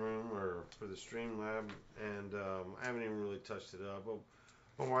game room or for the stream lab, and I haven't even really touched it up. But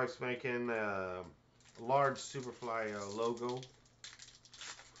my wife's making a large SuperFly logo,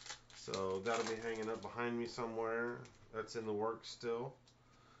 so that'll be hanging up behind me somewhere. That's in the works still.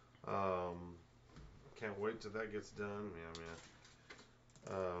 Can't wait till that gets done. Yeah,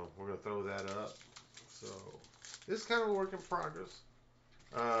 man. We're gonna throw that up. So this is kind of a work in progress.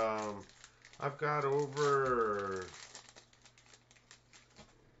 I've got over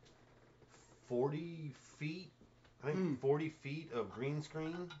 40 feet. I think 40 feet of green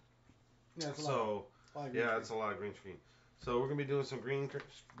screen. Yeah, it's a So lot of yeah, it's a lot of green screen. So we're gonna be doing some green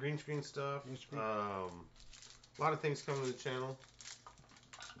screen stuff. Green screen. A lot of things coming to the channel.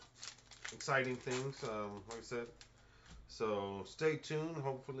 Exciting things, like I said. So stay tuned.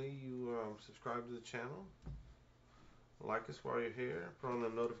 Hopefully you subscribe to the channel. Like us while you're here. Put on the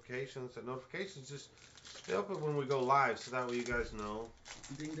notifications. The notifications just help it when we go live, so that way you guys know.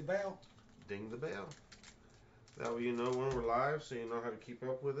 Ding the bell. Ding the bell. That way you know when we're live, so you know how to keep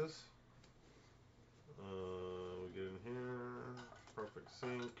up with us. We get in here. Perfect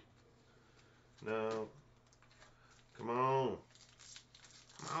sync. No. Come on.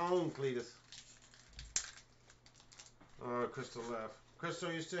 Come on, Cletus. Crystal left. Crystal,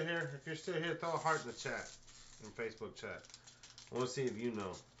 are you still here? If you're still here, throw a heart in the chat. In Facebook chat. I want to see if you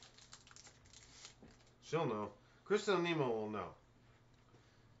know. She'll know. Crystal and Nemo will know.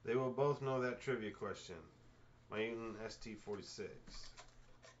 They will both know that trivia question. Mutant ST46.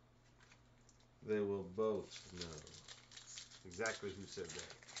 They will both know exactly who said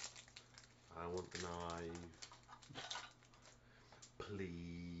that. I want the knife.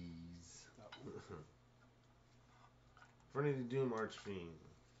 Please. Fernie the Doom Archfiend.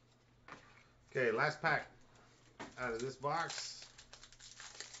 Okay, last pack out of this box.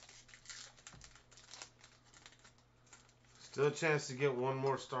 Still a chance to get one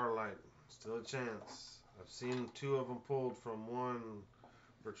more Starlight. Still a chance. I've seen 2 of them pulled from one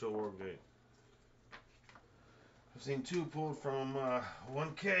virtual war gate. I've seen 2 pulled from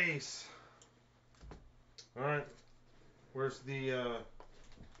one case. All right. Where's the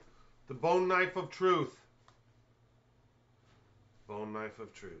bone knife of truth? Bone knife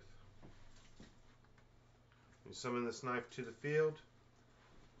of truth. You summon this knife to the field.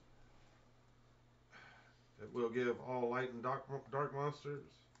 It will give all light and dark monsters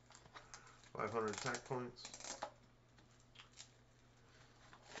 500 attack points.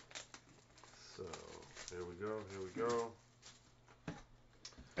 So here we go. Here we go.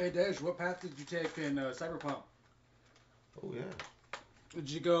 Hey, Dej, what path did you take in Cyberpunk? Oh yeah. Did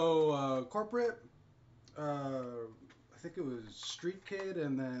you go corporate? I think it was Street Kid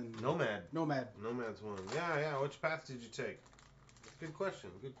and then Nomad. Nomad's one. Yeah. Which path did you take? Good question.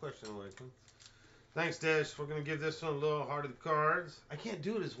 Good question, Awaken. Thanks, Dash. We're going to give this one a little heart of the cards. I can't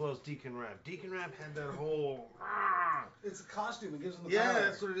do it as well as Deacon Rap. Deacon Rap had that whole... It's a costume. It gives him the yeah, power.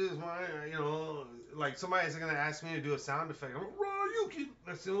 that's what it is. You know, like somebody's going to ask me to do a sound effect. I'm like, raw, you can...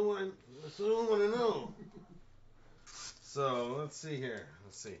 That's the only one I know. So, let's see here.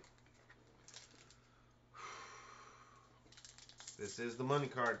 Let's see. This is the money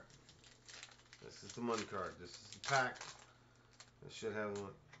card. This is the money card. This is the pack. This should have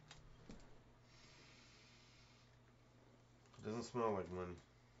one. Doesn't smell like money.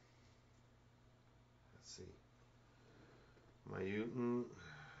 Let's see. Mutant.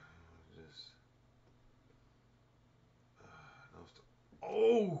 Just.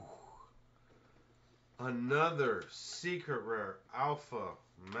 Oh! Another secret rare alpha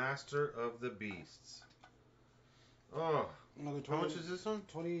master of the beasts. Oh. Another 20, how much is this one?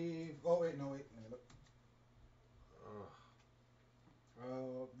 20. Oh wait, no wait. Let me look.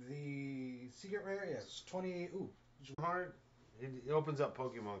 The secret rare, yes, 20. Ooh. Hard. He opens up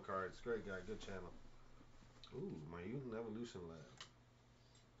Pokemon cards. Great guy. Good channel. Ooh, my Mutant Evolution Lab.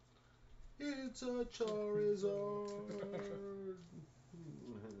 It's a Charizard.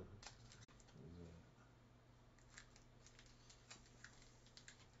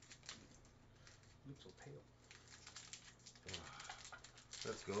 Looks so pale.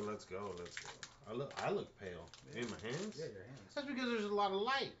 Let's go. I look pale. In my hands? Yeah, your hands. That's because there's a lot of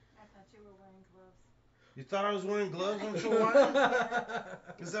light. I thought you were wearing gloves. You thought I was wearing gloves on show one?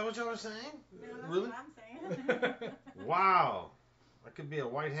 Is that what y'all are saying? No, that's Really? what I'm saying. Wow. I could be a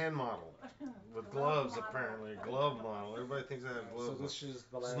white hand model with Glove gloves model. apparently. Glove model. Everybody thinks I have So gloves. this is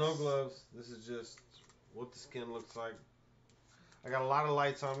the last. Snow gloves. This is just what the skin looks like. I got a lot of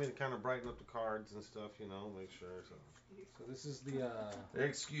lights on me to kind of brighten up the cards and stuff, you know, make sure. So this is the.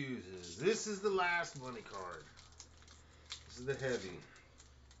 Excuses. This is the last money card. This is the heavy.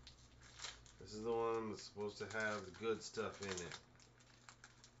 This is the one that's supposed to have the good stuff in it.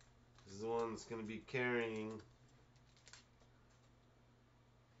 This is the one that's going to be carrying.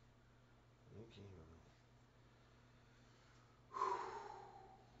 Okay.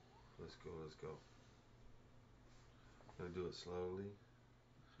 Let's go, let's go. Gonna do it slowly.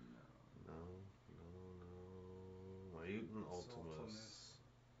 No. Mutant Ultimus.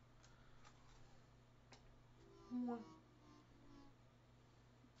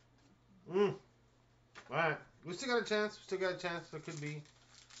 Alright. We still got a chance. There could be.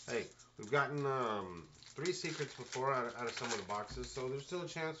 Hey, we've gotten 3 secrets before out of some of the boxes, so there's still a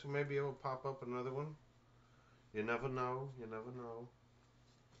chance we may be able to pop up another one. You never know.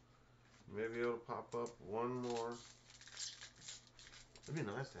 Maybe it'll pop up one more. It'd be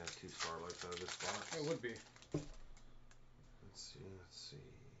nice to have 2 Starlights out of this box. It would be. Let's see.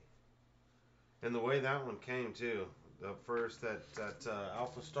 And the way that one came too. The first that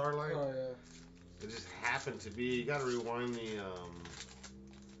Alpha Starlight. Oh yeah. It just happened to be. You gotta rewind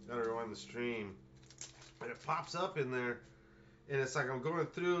the stream, and it pops up in there, and it's like I'm going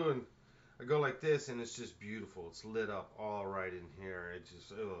through and I go like this, and it's just beautiful. It's lit up all right in here. It's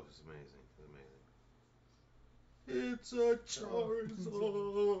amazing. It's a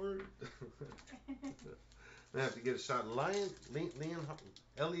Charizard. I have to get a shot. Leon Leonhart.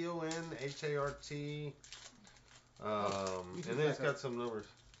 And then it's got some numbers.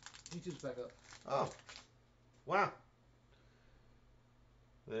 YouTube's back up. Oh, wow.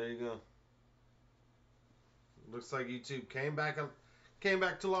 There you go. Looks like YouTube came back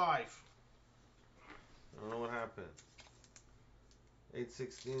to life. I don't know what happened.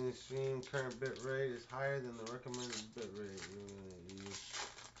 816 stream current bit rate is higher than the recommended bit rate. You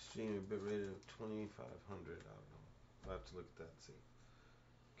stream a bit rate of 2500. I don't know. I'll have to look at that and see.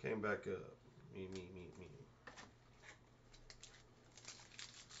 Came back up. Me.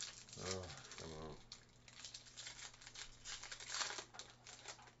 Oh, come on.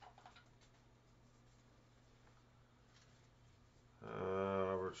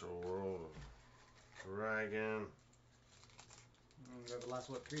 Virtual World Dragon. We have the last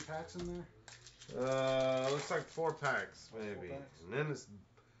 3 packs in there? Looks like 4 packs maybe. 4 packs? And then it's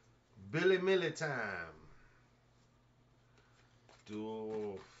Billy Millie time.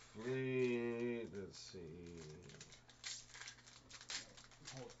 Dual Fleet. Let's see.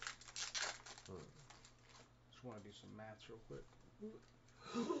 Hold it. Just want to do some maths real quick.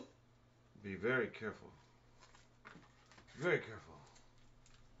 Be very careful. Very careful.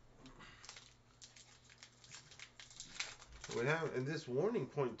 We have, and this warning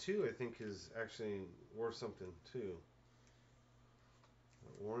point too, I think, is actually worth something too.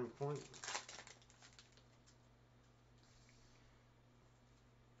 Warning point.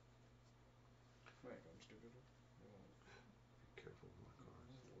 Wait, I'm stupid. Be careful with my cards.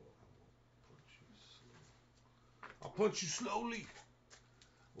 I'll punch you slowly.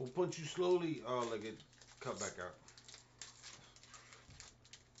 We'll punch you slowly. Oh, look, it cut back out.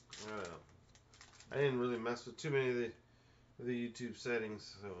 I didn't really mess with too many of the YouTube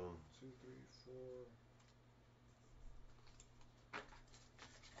settings, so. 2, 3,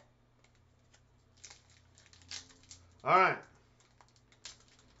 4. All right.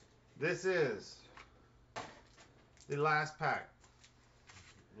 This is the last pack.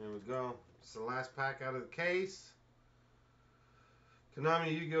 There we go. It's the last pack out of the case.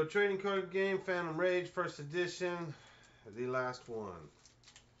 Konami Yu-Gi-Oh! Trading card game, Phantom Rage, first edition. The last one.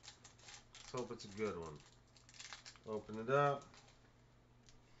 Let's hope it's a good one. Open it up.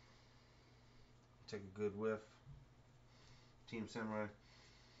 Take a good whiff. Team Samurai.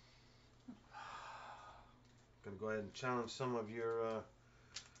 Gonna go ahead and challenge some of your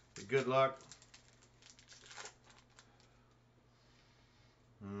good luck.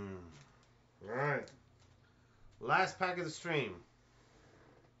 Alright. Last pack of the stream.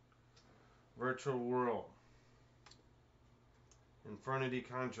 Virtual World. Infernity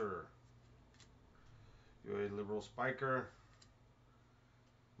Conjurer. UA Liberal Spiker.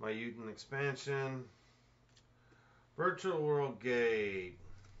 My Mutant Expansion. Virtual World Gate.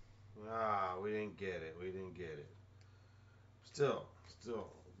 We didn't get it. Still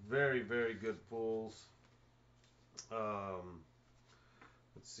very, very good pulls.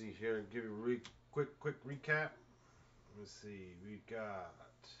 Let's see here. Give you a quick recap. Let's see. We got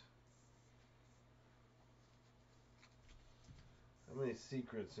how many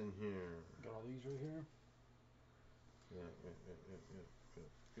secrets in here? Got all these right here.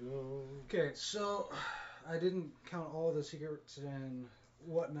 Yeah. Go. Okay, so I didn't count all the secrets and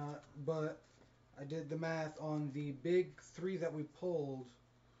whatnot, but I did the math on the big three that we pulled.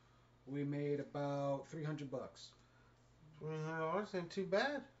 We made about $300. $200 ain't too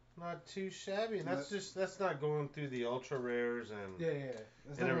bad. Not too shabby. And that's not going through the ultra rares and Yeah.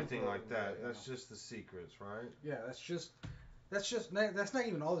 and everything like that. That's just the secrets, right? Yeah, that's not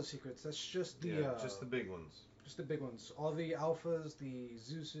even all the secrets. That's just the just the big ones. Just the big ones. All the alphas, the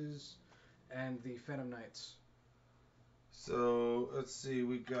Zeuses, and the Phantom Knights. So let's see.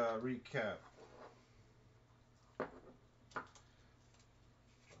 We got recap.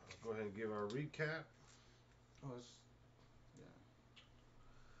 Go ahead and give our recap. Oh, yeah.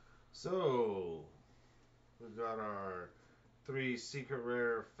 So we got our 3 secret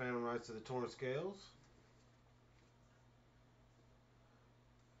rare Phantom Knights of the Torn Scales.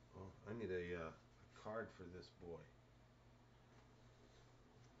 Oh, I need a card for this boy.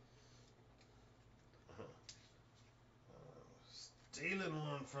 Stealing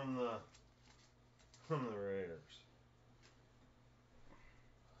one from the rares.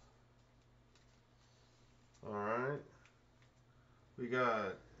 All right. We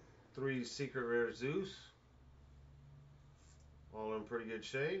got 3 secret rare Zeus. All in pretty good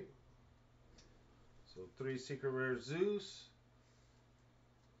shape. So 3 secret rare Zeus.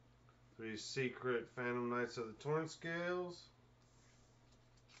 3 secret Phantom Knights of the Torn Scales.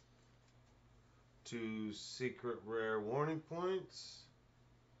 2 secret rare Warning Points.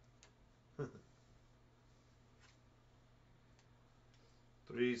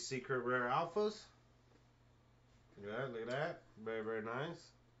 3 secret rare Alphas. Look at that. Very, very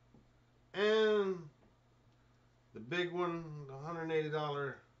nice. And the big one, the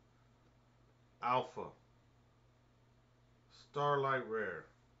 $180 Alpha. Starlight Rare.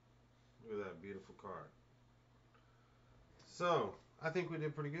 Look at that beautiful card. So, I think we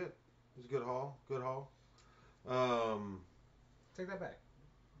did pretty good. It was a good haul. Good haul. Take that back.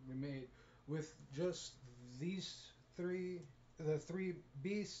 We made, with just these three, the 3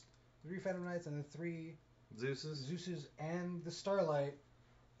 Beasts, 3 Phantom Knights, and the 3 Zeuses and the Starlight,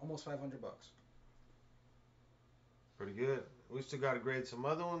 almost $500. Pretty good. We still got to grade some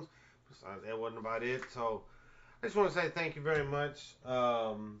other ones. Besides, that wasn't about it. So, I just want to say thank you very much. We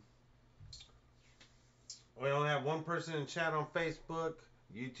only have one person in chat on Facebook.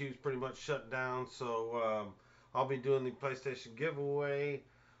 YouTube's pretty much shut down. So, I'll be doing the PlayStation giveaway.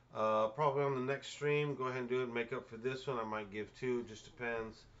 Probably on the next stream. Go ahead and do it and make up for this one. I might give 2. It just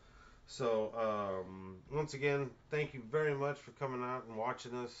depends. So, once again, thank you very much for coming out and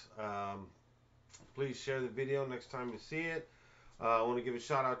watching us. Please share the video next time you see it. I want to give a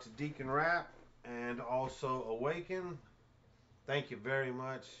shout out to Deacon Rap and also Awaken. Thank you very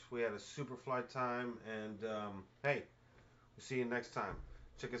much. We had a super fly time. And, hey, we'll see you next time.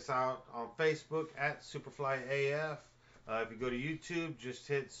 Check us out on Facebook at SuperFlyAF. If you go to YouTube, just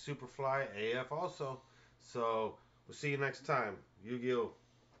hit SuperFlyAF also. So, we'll see you next time. Yu-Gi-Oh!